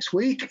of you next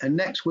week. And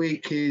next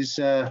week is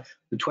the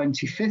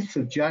 25th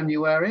of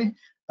January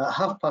at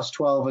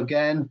 12:30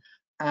 again.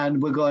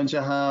 And we're going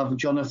to have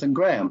Jonathan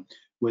Graham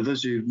with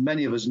us, who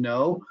many of us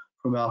know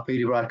from our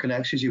PWI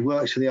connections. He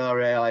works for the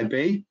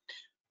RAIB,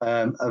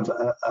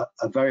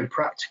 a very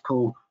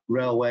practical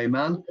railway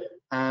man,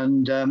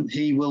 and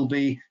he will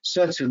be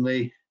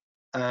certainly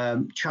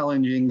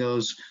challenging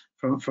us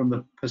from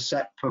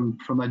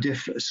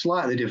a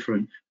slightly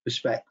different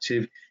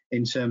perspective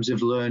in terms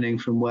of learning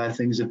from where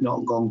things have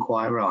not gone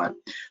quite right.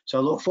 So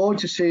I look forward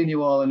to seeing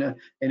you all in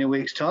a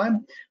week's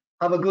time.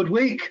 Have a good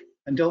week.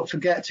 And don't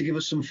forget to give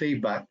us some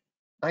feedback.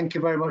 Thank you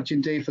very much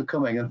indeed for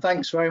coming. And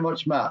thanks very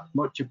much, Matt.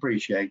 Much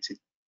appreciated.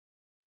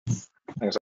 Thanks.